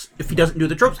tropes? If he doesn't do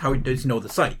the tropes, how does he know the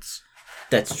sites?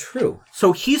 That's true.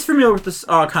 So he's familiar with this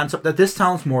concept that this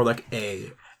sounds more like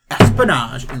a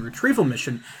espionage and retrieval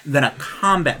mission than a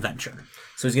combat venture.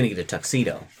 So he's going to get a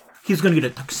tuxedo. He's going to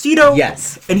get a tuxedo.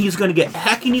 Yes. And he's going to get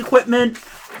hacking equipment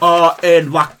and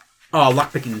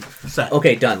lockpicking set.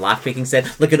 Okay, done. Lockpicking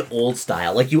set. Like an old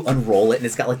style. Like you unroll it and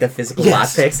it's got like the physical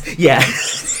lockpicks. Yeah.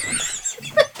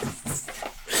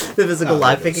 The physical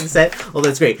lockpicking set. Oh,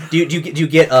 that's great. Do you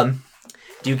get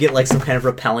like some kind of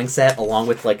rappelling set along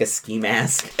with like a ski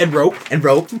mask? And rope.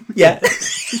 Yeah.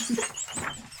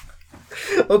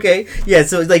 Okay, yeah.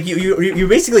 So like you're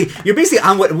basically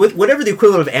on whatever the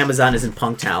equivalent of Amazon is in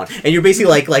Punktown, and you're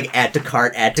basically like add to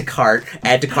cart.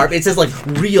 It says like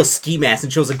real ski mask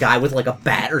and shows a guy with like a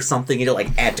bat or something, and you're like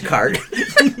add to cart.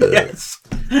 Yes.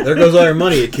 There goes all your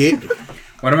money, Keith.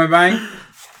 What am I buying?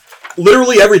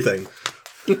 Literally everything.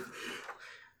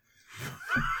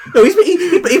 No,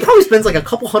 he probably spends like a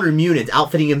couple hundred units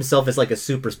outfitting himself as like a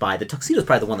super spy. The tuxedo's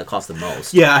probably the one that costs the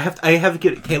most. Yeah, I have to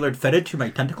get it tailored fitted to my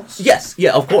tentacles. Yes,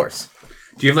 yeah, of course.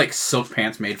 Do you have like silk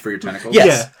pants made for your tentacles?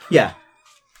 Yes, yeah.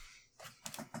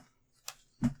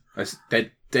 That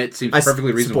seems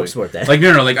perfectly reasonable. Support that. Like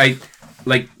no,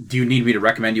 like do you need me to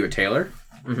recommend you a tailor?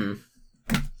 Mm-hmm.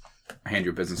 I hand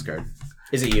you a business card.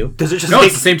 Is it you? Does it just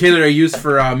it's the same tailor I used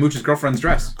for Mooch's girlfriend's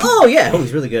dress. Oh yeah,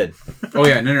 he's really good. Oh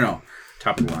yeah, no.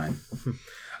 Top of the line.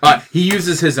 He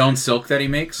uses his own silk that he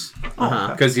makes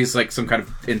because he's like some kind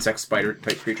of insect spider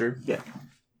type creature. Yeah.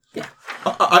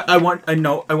 I want to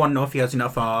know if he has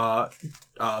enough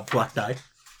black dye.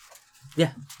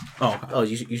 Yeah. Oh. Okay. Oh,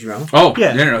 use your own. Oh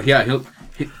yeah. No. Yeah,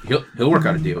 he'll work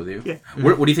out a deal with you. Yeah.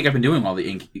 What do you think I've been doing? All the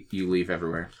ink you leave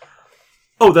everywhere.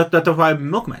 Oh, that's why I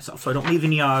milk myself, so I don't leave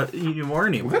any more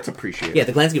anywhere. Well, that's appreciated. Yeah,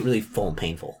 the glands get really full and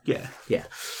painful. Yeah.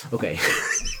 Okay.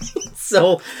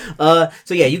 So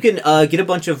yeah, you can get a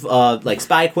bunch of like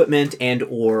spy equipment and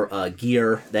or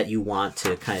gear that you want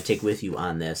to kind of take with you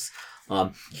on this.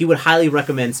 He would highly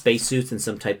recommend spacesuits and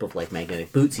some type of like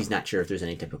magnetic boots. He's not sure if there's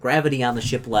any type of gravity on the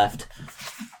ship left.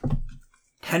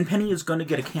 Tenpenny is going to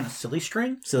get a can of silly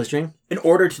string. Silly string? In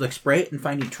order to like spray it and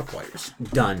find any tripwires.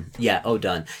 Done. Yeah. Oh,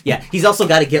 done. Yeah. He's also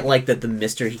got to get like the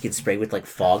mister he can spray with like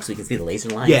fog so he can see the laser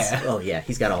lines. Yeah. Oh yeah.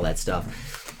 He's got all that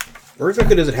stuff. Or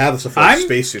exactly does it have some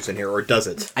spacesuits in here, or does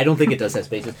it? I don't think it does have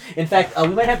spacesuits. In fact, we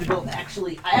might have to go. I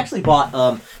actually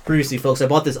bought previously, folks. I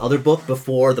bought this other book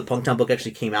before the Punktown book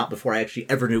actually came out. Before I actually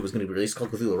ever knew it was going to be released,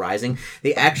 called Cthulhu Rising.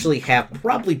 They actually have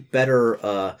probably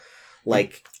better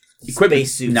like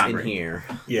spacesuits in here.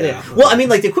 Yeah. Well, I mean,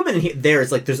 like the equipment in here, there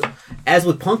is like there's as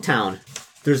with Punktown.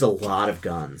 There's a lot of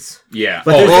guns. Yeah.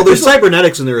 But there's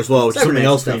cybernetics in there as well, which is something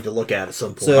else we need to look at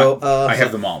some point. So I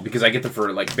have them all because I get them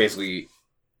for like basically.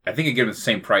 I think I get them the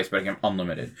same price, but I get them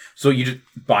unlimited. So you just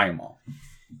buy them all.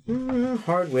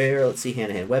 Hardware. Let's see.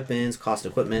 Hand-to-hand weapons. Cost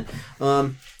of equipment. All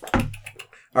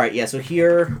right. Yeah. So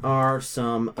here are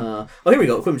some. Here we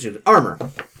go. Equipment. Armor.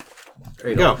 There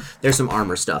you go. There's some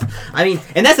armor stuff. I mean,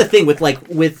 and that's the thing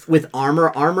with armor.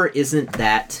 Armor isn't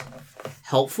that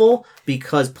helpful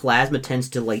because plasma tends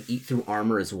to like eat through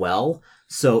armor as well.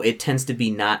 So it tends to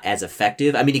be not as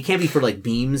effective. I mean, it can be for like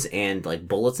beams and like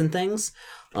bullets and things.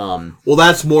 Well,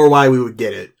 that's more why we would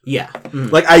get it. Yeah. Mm-hmm.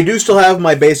 Like, I do still have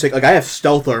my basic... Like, I have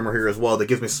stealth armor here as well that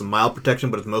gives me some mild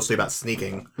protection, but it's mostly about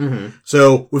sneaking. Mm-hmm.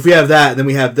 So, if we have that, then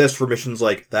we have this for missions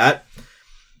like that.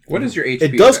 What is your HP?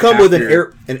 It does come with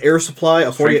an air supply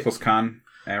of 40... Strength plus con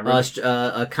average?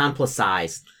 A con plus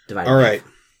size divided. All right.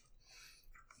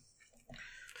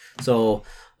 So...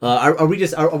 are we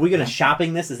gonna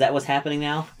shopping this? Is that what's happening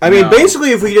now? I mean, basically,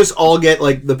 if we just all get,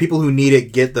 like, the people who need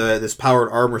it get this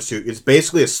powered armor suit, it's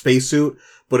basically a spacesuit,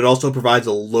 but it also provides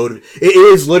a load of... It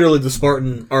is literally the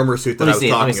Spartan armor suit that I was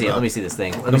talking about. Let me see this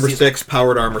thing. Number 6,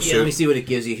 powered armor suit. Yeah, let me see what it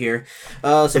gives you here.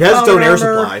 So it has its own air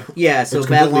supply. Yeah, so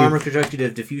battle armor constructed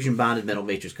of diffusion bonded metal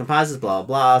matrix composites, blah, blah,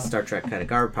 blah. Star Trek kind of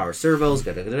guard, power servos,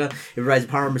 It provides a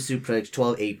power armor suit, protects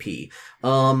 12 AP.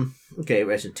 Okay,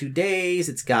 rest in 2 days.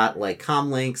 It's got, like, comm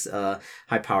links,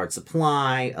 high-powered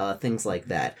supply, things like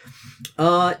that.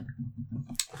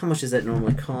 How much does that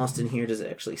normally cost in here? Does it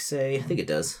actually say? I think it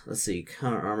does. Let's see.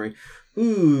 Counter armoring.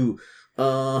 Ooh.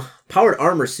 Powered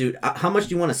armor suit. How much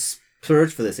do you want to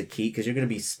splurge for this, Keith? Because you're going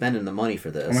to be spending the money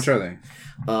for this. How much are they?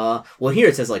 Well, here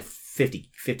it says, like,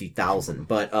 50,000.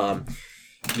 But,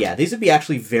 yeah, these would be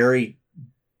actually very...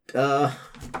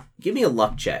 give me a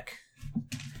luck check.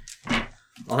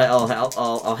 I'll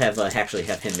actually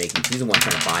have him make. He's the one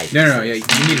trying to buy. No. Yeah,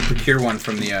 you need to procure one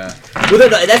from the. Well, no,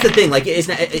 that's the thing. Like, it's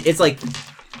not. It's like.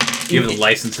 You have the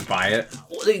license to buy it.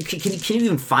 Can you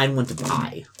even find one to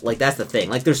buy? Like, that's the thing.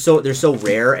 Like, they're so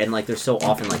rare and like they're so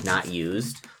often like not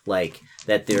used. Like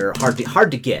that they're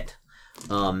hard to get.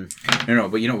 No,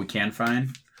 but you know what we can find.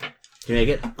 Can you make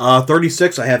it?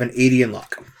 36. I have an 80 in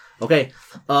luck. Okay.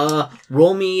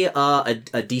 Roll me a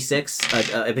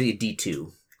d6, a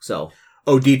d2. So.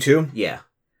 Oh, D2? Yeah.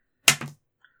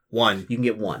 1. You can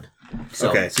get 1.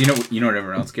 Okay. So you know what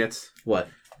everyone else gets? What?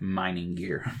 Mining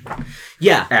gear.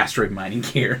 Yeah. Asteroid mining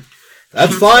gear.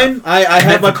 That's fine. I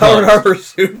have my powered armor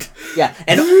suit. Yeah,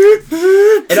 and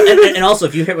also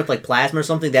if you hit with like plasma or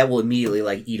something, that will immediately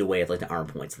like eat away at like the arm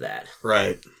points of that.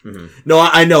 Right. Mm-hmm. No,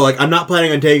 I know. Like, I'm not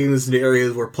planning on taking this into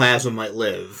areas where plasma might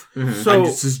live. Mm-hmm. So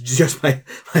this is just my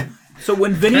So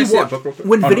when Vinny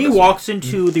walks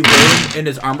into the room in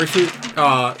his armor suit,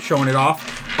 showing it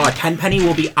off, Tenpenny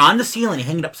will be on the ceiling,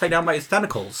 hanging upside down by his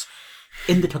tentacles,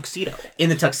 in the tuxedo.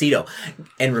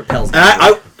 And repels.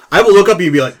 And I will look up at you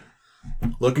and be like,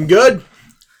 looking good.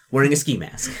 Wearing a ski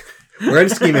mask. Wearing a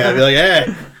ski mask. I'll be like,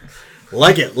 hey,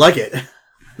 like it.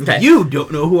 Okay. You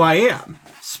don't know who I am.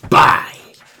 Spy.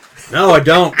 No, I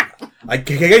don't.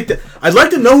 I'd like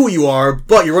to know who you are,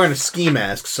 but you're wearing a ski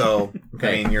mask, so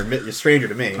okay. I mean, you're a stranger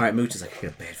to me. All right, Mooch is like, I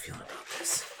got a bad feeling about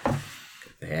this.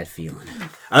 Bad feeling.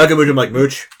 I look at Mooch and I'm like,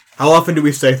 Mooch, how often do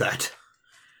we say that?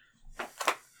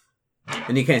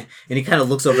 And he kind of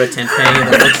looks over at Tenpenny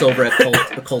and then looks over at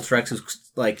Coltrex,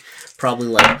 who's like probably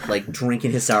like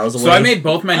drinking his sorrows away. So I made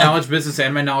both my knowledge business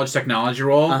and my knowledge technology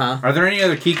roll. Uh-huh. Are there any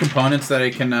other key components that I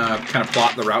can kind of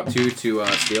plot the route to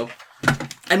steal?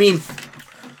 I mean,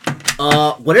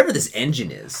 whatever this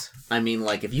engine is. I mean,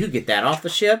 like if you could get that off the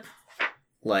ship,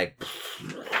 like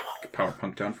power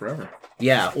punk down forever.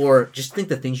 Yeah, or just think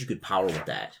the things you could power with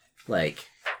that, like.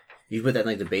 You put that in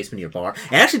like the basement of your bar.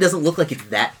 It actually doesn't look like it's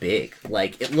that big.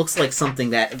 Like it looks like something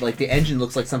that like the engine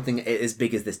looks like something as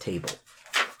big as this table.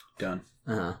 Done.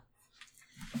 Uh-huh.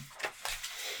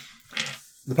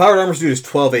 The powered armor suit is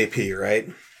 12 AP, right?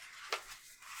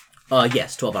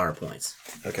 Yes, 12 hour points.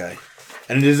 Okay.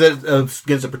 And is it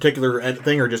against a particular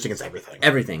thing or just against everything?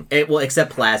 Everything. Well,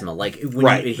 except plasma. Like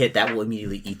when you hit that will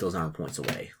immediately eat those armor points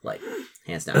away. Like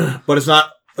hands down. But it's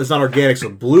not organic, so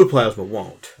blue plasma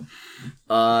won't.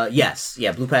 Yes.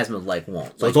 Yeah, blue plasma like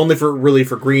won't. So it's only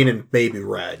for green and maybe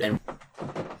red.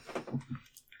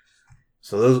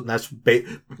 So that's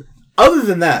other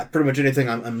than that, pretty much anything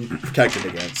I'm protected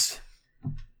against.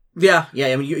 Yeah.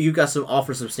 I mean, you got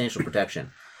offer substantial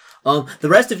protection. The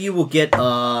rest of you will get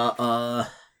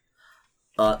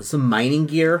some mining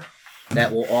gear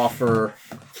that will offer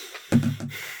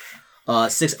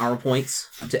 6 armor points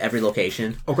to every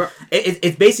location. Okay.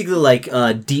 It's basically like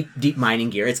deep mining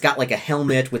gear. It's got like a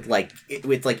helmet with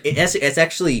it's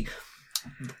actually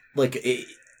like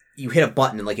you hit a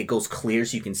button and like it goes clear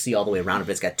so you can see all the way around it.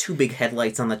 But it's got 2 big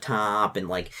headlights on the top and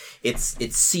like it's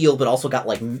sealed but also got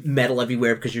like metal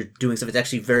everywhere because you're doing stuff. It's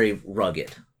actually very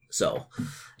rugged. So,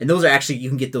 and those are actually you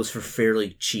can get those for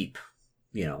fairly cheap,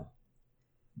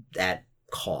 at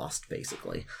cost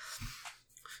basically.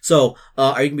 So,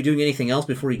 are you going to be doing anything else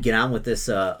before we get on with this,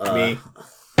 Me.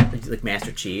 Like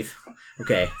Master Chief?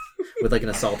 Okay. With like an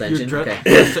assault engine? Okay.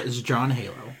 It's John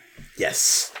Halo.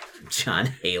 Yes. John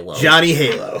Halo. Johnny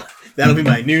Halo. That'll be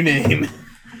my new name.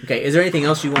 Okay, is there anything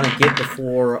else you want to get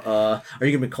before, are you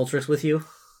going to bring Cultrix with you?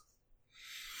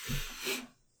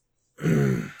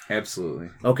 Absolutely.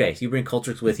 Okay, so you bring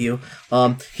Cultrix with you.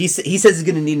 He says he's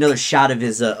going to need another shot of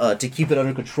his to keep it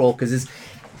under control because his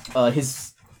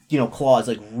claw is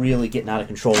like really getting out of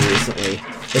control recently.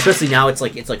 Especially now, it's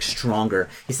like stronger.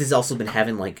 He says he's also been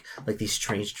having like these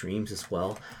strange dreams as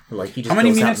well. Like he just how many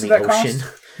goes minutes out in did the that ocean.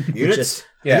 cost? Units?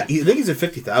 Yeah. I think he's at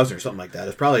 50,000 or something like that.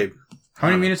 It's probably. How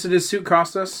many minutes did his suit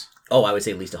cost us? Oh, I would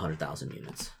say at least 100,000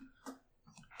 units.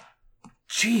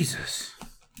 Jesus.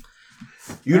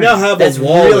 You now have That's a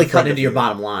wall really in front cutting of into your you.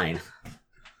 bottom line.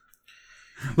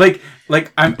 Like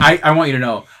I want you to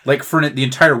know, like for the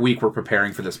entire week we're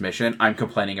preparing for this mission, I'm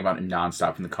complaining about it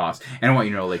nonstop from the cost, and I want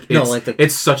you to know, like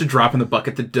it's such a drop in the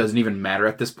bucket that doesn't even matter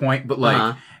at this point. But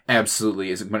like,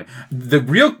 absolutely isn't money. The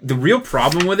real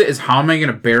problem with it is how am I going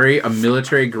to bury a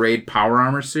military grade power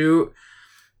armor suit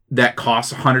that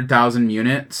costs 100,000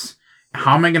 units?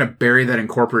 How am I going to bury that in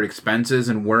corporate expenses,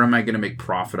 and where am I going to make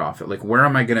profit off it? Like,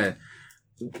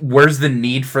 where's the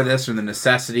need for this or the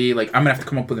necessity? Like, I'm going to have to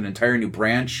come up with an entire new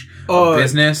branch of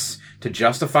business to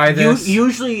justify this.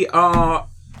 Usually, I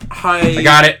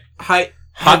got it.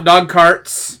 Hot dog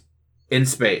carts in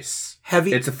space.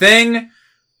 Heavy. It's a thing.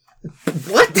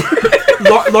 What?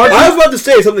 I was about to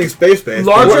say something space-based.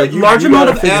 Large amount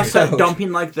of asset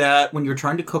dumping like that when you're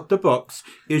trying to cook the books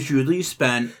is usually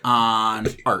spent on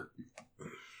art.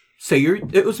 Say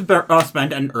it was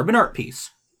spent on an urban art piece,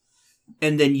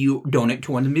 and then you donate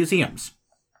to one of the museums.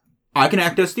 I can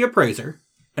act as the appraiser,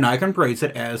 and I can appraise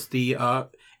it as the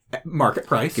market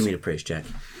price. Give me the appraise check.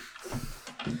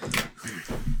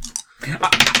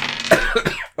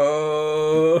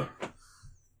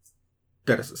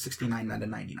 That is a 69, not a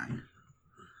 99.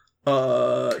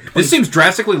 This seems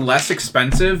drastically less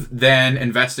expensive than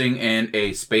investing in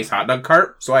a space hot dog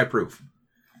cart, so I approve.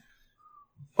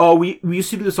 Oh, we used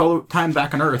to do this all the time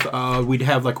back on Earth. We'd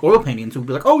have like oil paintings and we'd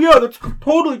be like, oh yeah, that's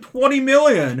totally 20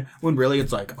 million. When really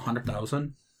it's like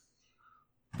 100,000.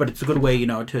 But it's a good way,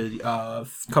 to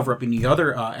cover up any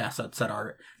other assets that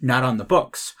are not on the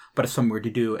books. But if someone were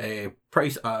to do an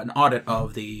audit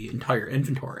of the entire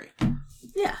inventory.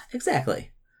 Yeah, exactly.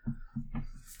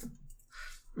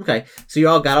 Okay, so you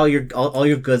all got all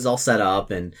your goods all set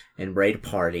up and ready to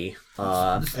party.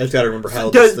 I just gotta remember how.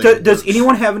 Does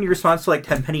anyone have any response to like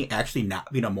Tenpenny actually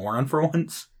not being a moron for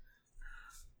once?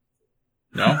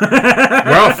 No,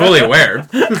 we're all fully aware.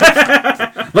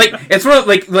 Like it's sort of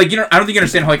like I don't think you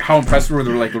understand how impressed we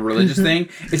were with the religious thing.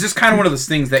 It's just kind of one of those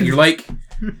things that you're like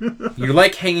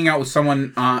hanging out with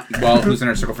someone who's in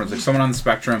our circle of friends, like someone on the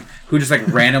spectrum who just like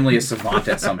randomly is savant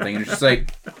at something, and it's just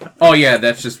like, oh yeah,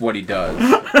 that's just what he does.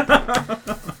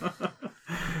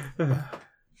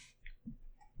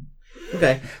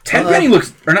 Okay, Tenpenny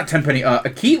looks, or not Tenpenny,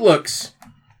 Akit looks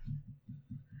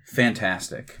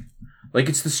fantastic. Like,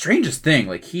 it's the strangest thing.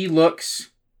 Like, he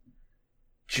looks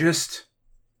just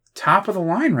top of the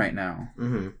line right now.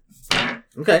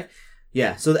 Mm-hmm. Okay.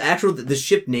 Yeah, so the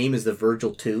ship name is the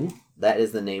Virgil 2. That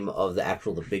is the name of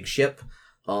the big ship.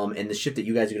 And the ship that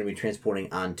you guys are going to be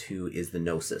transporting onto is the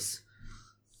Gnosis.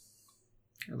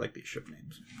 I like these ship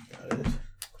names. Got it.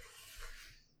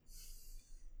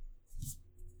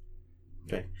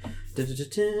 Okay.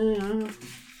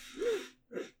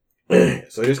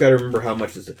 So I just gotta remember how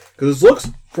much this is. Because this looks,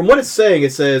 from what it's saying,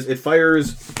 it says it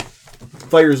fires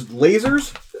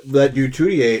lasers that do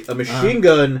 2d8, a machine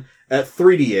gun at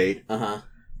 3d8.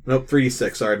 Nope,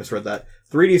 3d6. Sorry, I misread that.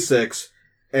 3d6,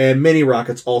 and mini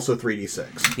rockets also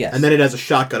 3d6. Yes. And then it has a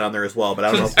shotgun on there as well, but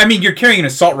I don't know. I mean, you're carrying an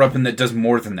assault weapon that does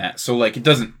more than that, so like it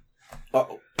doesn't.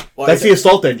 That's the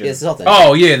assault engine. Yeah, it's the assault engine.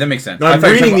 Oh yeah, that makes sense. No, I I'm thought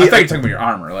you reading were talking about your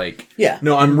armor, like. Yeah.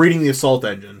 No, I'm reading the assault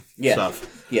engine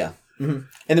stuff. Yeah. Mm-hmm.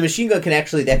 And the machine gun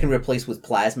can replace with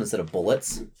plasma instead of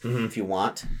bullets, if you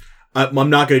want. I'm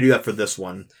not going to do that for this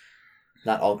one.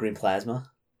 Not all green plasma.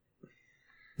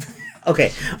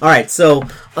 Okay, all right. So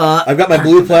I've got my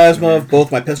blue plasma of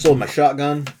both my pistol and my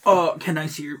shotgun. Can I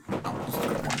see your? All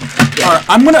right,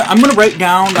 I'm gonna write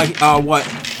down like what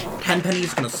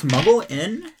Tenpenny's gonna smuggle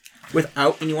in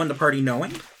without anyone in the party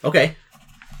knowing. Okay,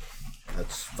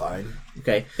 that's fine.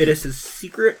 Okay, it is his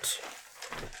secret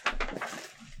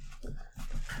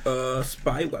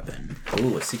spy weapon.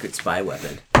 Ooh, a secret spy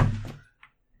weapon.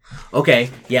 Okay,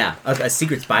 yeah, a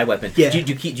secret spy weapon. Yeah. Do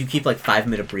you keep like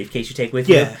 5-minute briefcase you take with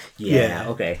you? Yeah.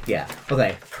 Okay. Yeah.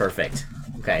 Okay. Perfect.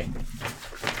 Okay.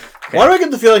 Why do I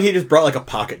get the feeling he just brought like a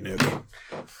pocket nuke?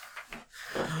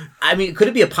 I mean, could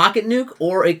it be a pocket nuke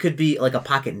or it could be like a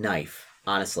pocket knife?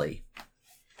 Honestly,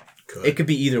 it could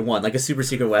be either one, like a super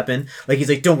secret weapon. Like he's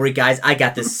like, "Don't worry, guys, I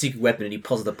got this secret weapon," and he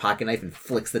pulls out the pocket knife and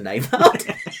flicks the knife out.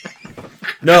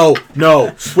 No,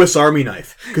 Swiss Army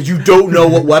knife, because you don't know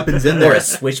what weapons in there. Or a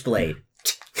switchblade.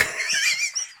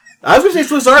 I was going to say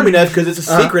Swiss Army knife because it's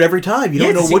a secret every time. You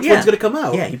don't know which one's going to come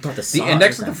out. Yeah, he brought the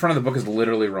index at the front of the book is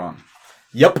literally wrong.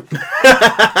 Yep.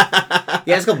 Yeah,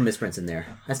 there's a couple misprints in there.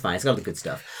 That's fine. It's got all the good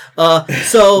stuff.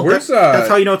 So that's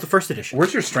how you know it's the first edition.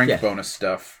 Where's your strength bonus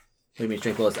stuff? What do you mean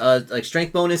strength bonus? Like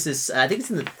strength bonus is I think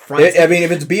it's in the front. I mean,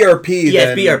 if it's BRP, yeah,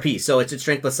 then... it's BRP. So it's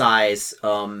strength plus size.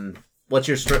 What's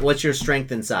your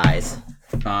strength and size?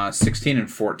 16 and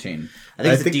 14. I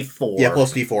think it's a D4. Yeah,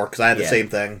 plus D4 because I had the same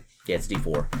thing. Yeah, it's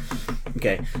D4.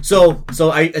 Okay, so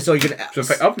you're gonna. So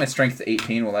if I up my strength to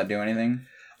 18, will that do anything?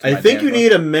 I think you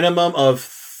need a minimum of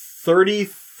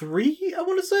 33. I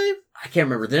want to say. I can't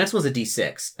remember. The next one's a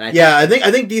D6. And I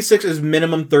think D6 is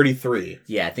minimum 33.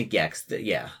 Yeah, I think there's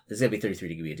gotta be 33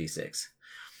 to give you a D6.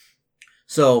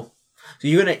 So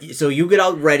you get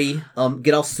all ready,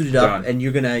 get all suited up, and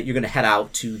you're gonna head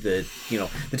out to the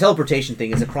teleportation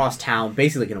thing is across town,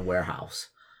 basically in a warehouse.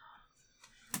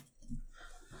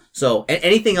 So,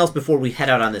 anything else before we head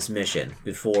out on this mission?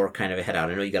 Before kind of head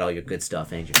out, I know you got all your good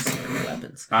stuff and your secret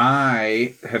weapons.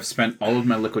 I have spent all of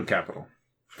my liquid capital.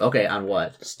 Okay, on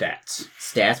what? Stats.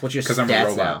 Stats? What's your stats because I'm a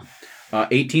robot. Now?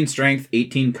 18 strength,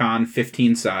 18 con,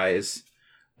 15 size.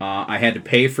 I had to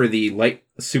pay for the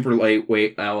super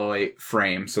lightweight alloy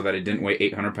frame so that it didn't weigh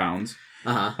 800 pounds.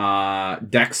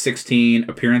 Dex 16,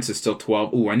 appearance is still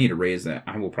 12. Ooh, I need to raise that.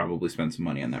 I will probably spend some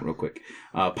money on that real quick.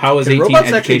 POW is 18,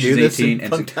 education is 18.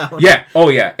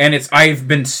 And I've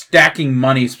been stacking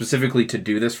money specifically to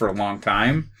do this for a long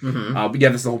time. Mm-hmm. But yeah,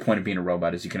 that's the whole point of being a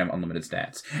robot is you can have unlimited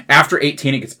stats. After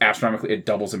 18, it gets astronomically, it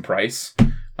doubles in price.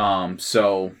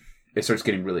 So it starts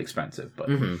getting really expensive. But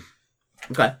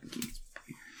okay,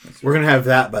 we're gonna have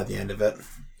that by the end of it.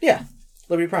 Yeah,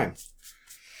 Liberty Prime.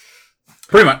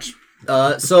 Pretty much.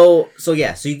 So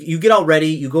you get all ready.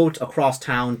 You go across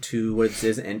town to where this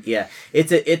is, and it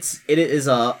is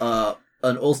an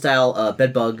old style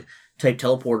bedbug type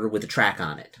teleporter with a track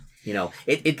on it. You know,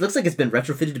 it looks like it's been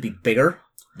retrofitted to be bigger.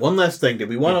 One last thing: did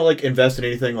we want to invest in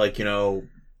anything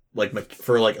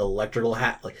for electrical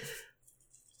hack,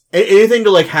 anything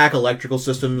to hack electrical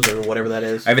systems or whatever that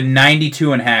is? I have a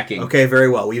 92 in hacking. Okay,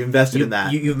 very well. We've invested in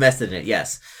that. You've invested in it,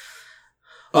 yes.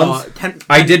 10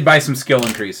 I did buy some skill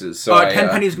increases. So 10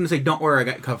 pennies is going to say, "Don't worry, I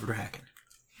got you covered for hacking."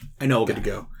 I know, good to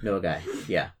go. No guy,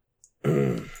 yeah.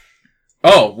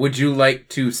 Oh, would you like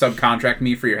to subcontract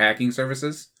me for your hacking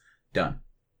services? Done.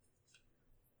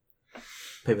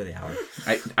 Pay by the hour.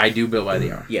 I do bill by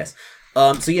the hour. Yes.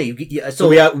 So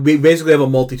we basically have a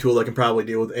multi-tool that can probably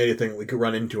deal with anything we could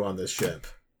run into on this ship.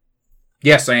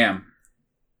 Yes, I am.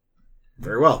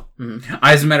 Very well. Mm-hmm.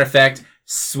 As a matter of fact,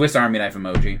 Swiss Army knife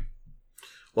emoji.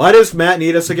 Why does Matt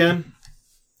need us again?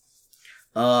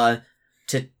 To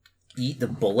eat the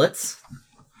bullets.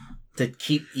 To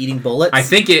keep eating bullets. I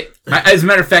think as a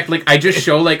matter of fact, I just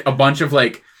show a bunch of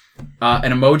an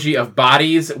emoji of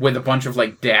bodies with a bunch of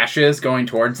dashes going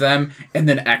towards them, and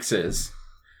then X's.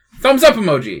 Thumbs up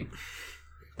emoji.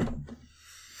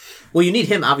 Well, you need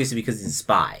him obviously because he's a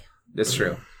spy. That's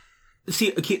true.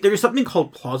 See, there's something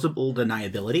called plausible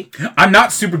deniability. I'm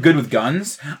not super good with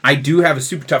guns. I do have a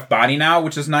super tough body now,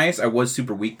 which is nice. I was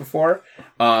super weak before.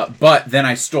 But then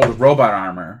I stole the robot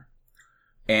armor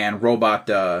and robot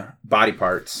body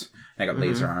parts. And I got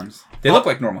laser arms. They look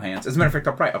like normal hands. As a matter of fact,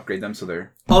 I'll probably upgrade them so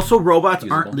they're also robots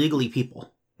usable. Aren't legally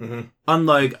people. Mm-hmm.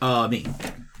 Unlike me.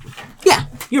 Yeah,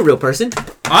 you're a real person.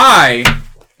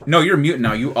 No, you're a mutant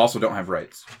now. You also don't have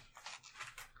rights.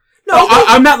 No,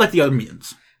 I'm not like the other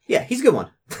mutants. Yeah, he's a good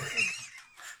one.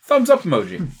 Thumbs up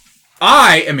emoji.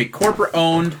 I am a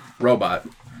corporate-owned robot.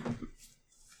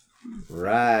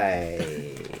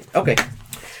 Right. Okay.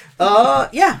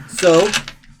 Yeah. So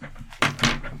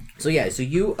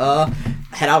you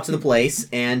head out to the place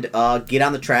and get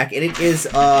on the track, and it is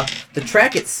the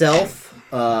track itself.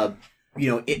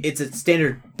 It's a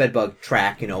standard bedbug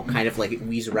track. Kind of it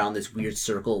weaves around this weird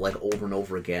circle over and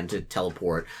over again to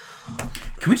teleport.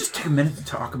 Can we just take a minute to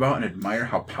talk about and admire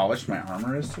how polished my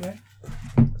armor is today?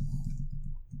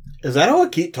 Is that how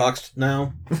Akeet talks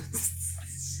now?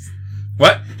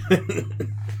 What?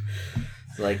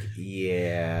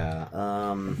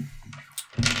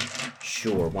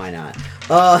 Sure, why not?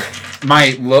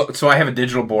 So I have a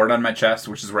digital board on my chest,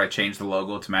 which is where I change the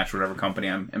logo to match whatever company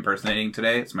I'm impersonating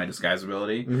today. It's my disguise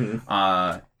ability.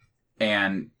 Mm-hmm.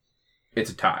 And it's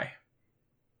a tie.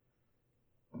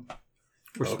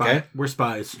 We're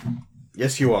spies.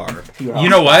 Yes, you are. You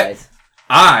know what?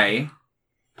 I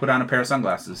put on a pair of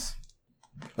sunglasses.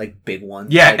 Big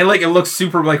ones? Yeah, and it looks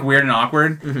super weird and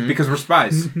awkward because we're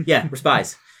spies. Yeah, we're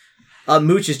spies.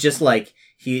 Mooch is just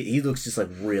he looks just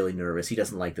really nervous. He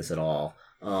doesn't like this at all.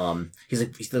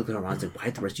 He's looking around. He's why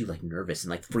are the rest of you nervous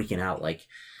and freaking out?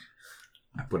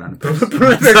 I put on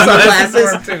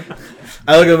sunglasses.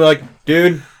 I look at him like,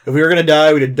 dude, if we were gonna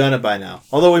die, we'd have done it by now.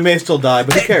 Although we may still die,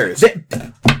 but who cares?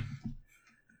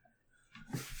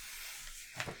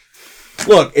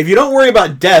 Look, if you don't worry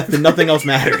about death, then nothing else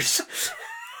matters.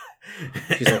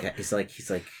 He's like.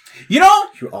 You know,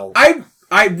 You're all.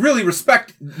 I really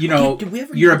respect,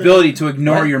 your ability to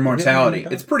ignore your mortality.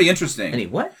 It's pretty interesting. Any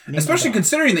what? Especially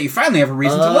considering that you finally have a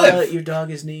reason to live. Your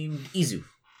dog is named Izu.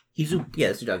 Izu? Yeah,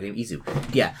 that's your dog named Izu.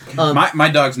 Yeah. My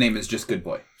dog's name is just Good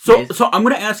Boy. So I'm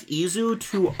going to ask Izu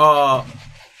to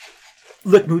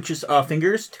lick Mooch's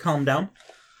fingers to calm him down.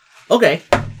 Okay.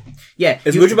 Yeah.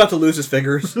 Is Mooch about to lose his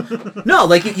fingers? No,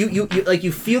 like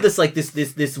you feel this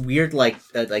weird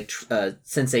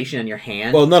sensation in your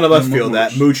hand. Well, none of us feel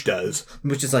that. Mooch does.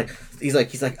 Mooch is he's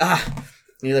like ah.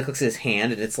 And he looks at his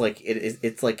hand, and it's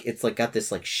got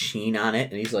this sheen on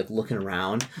it, and he's looking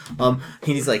around. And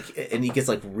he's and he gets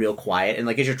real quiet, and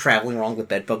as you're traveling along the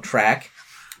bedbug track,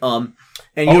 and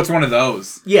it's one of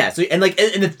those. Yeah. So and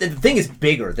the thing is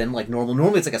bigger than normal.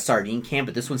 Normally it's a sardine can,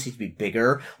 but this one seems to be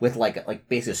bigger with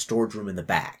basically a storage room in the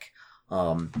back.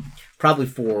 Probably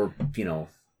for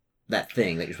that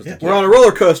thing that you're supposed to get. We're on a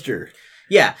roller coaster.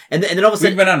 Yeah, and then all of a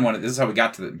sudden we've been on one. This is how we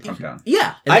got to the Punk Town.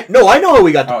 Yeah, I know how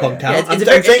we got to Punk Town. Yeah, I'm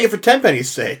saying it for Tenpenny's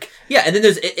sake. Yeah, and then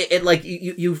there's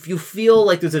you feel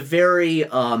there's a very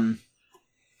almost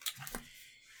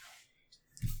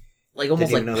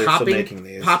popping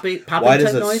Why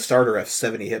does type a noise. starter have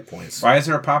 70 hit points? Why is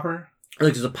there a popper?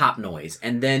 There's a pop noise,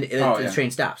 and then the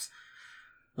train stops.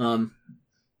 Why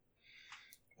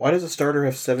does a starter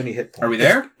have 70 hit points? Are we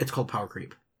there? It's called power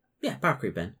creep. Yeah, power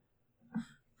creep, Ben.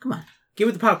 Come on. Get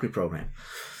with the power creep program.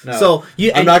 No, so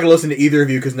I'm not going to listen to either of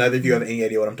you because neither of you have any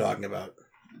idea what I'm talking about.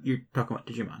 You're talking about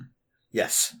Digimon.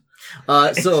 Yes.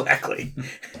 So exactly.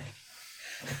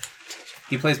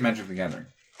 He plays Magic the Gathering.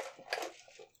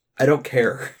 I don't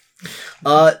care.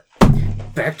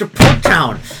 Back to Punk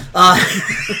Town.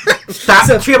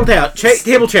 Stop.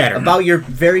 Table chatter. About your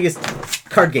various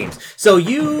card games. So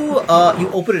you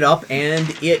open it up,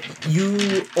 and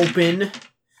you open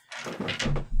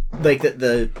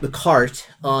the cart,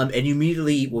 and you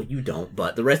immediately, well, you don't,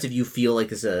 but the rest of you feel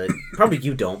there's probably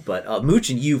you don't, but Mooch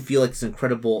and you feel this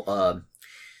incredible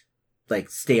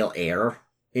stale air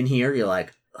in here. You're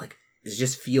it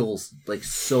just feels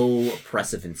so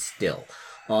oppressive and still.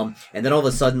 And then all of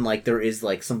a sudden there is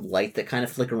some light that kind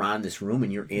of flicker around in this room,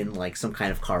 and you're in some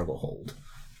kind of cargo hold.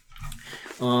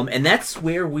 And that's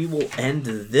where we will end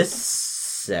this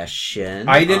session.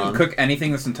 I didn't cook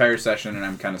anything this entire session, and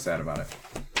I'm kind of sad about it.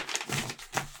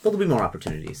 There'll be more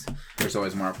opportunities. There's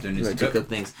always more opportunities to cook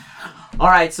things. All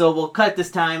right, so we'll cut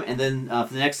this time, and then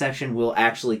for the next section, we'll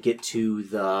actually get to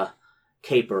the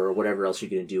caper or whatever else you're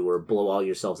going to do, or blow all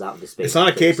yourselves out into space. It's not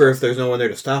a caper if there's no one there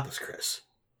to stop us, Chris.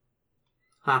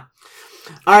 Huh.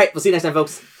 All right, we'll see you next time,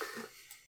 folks.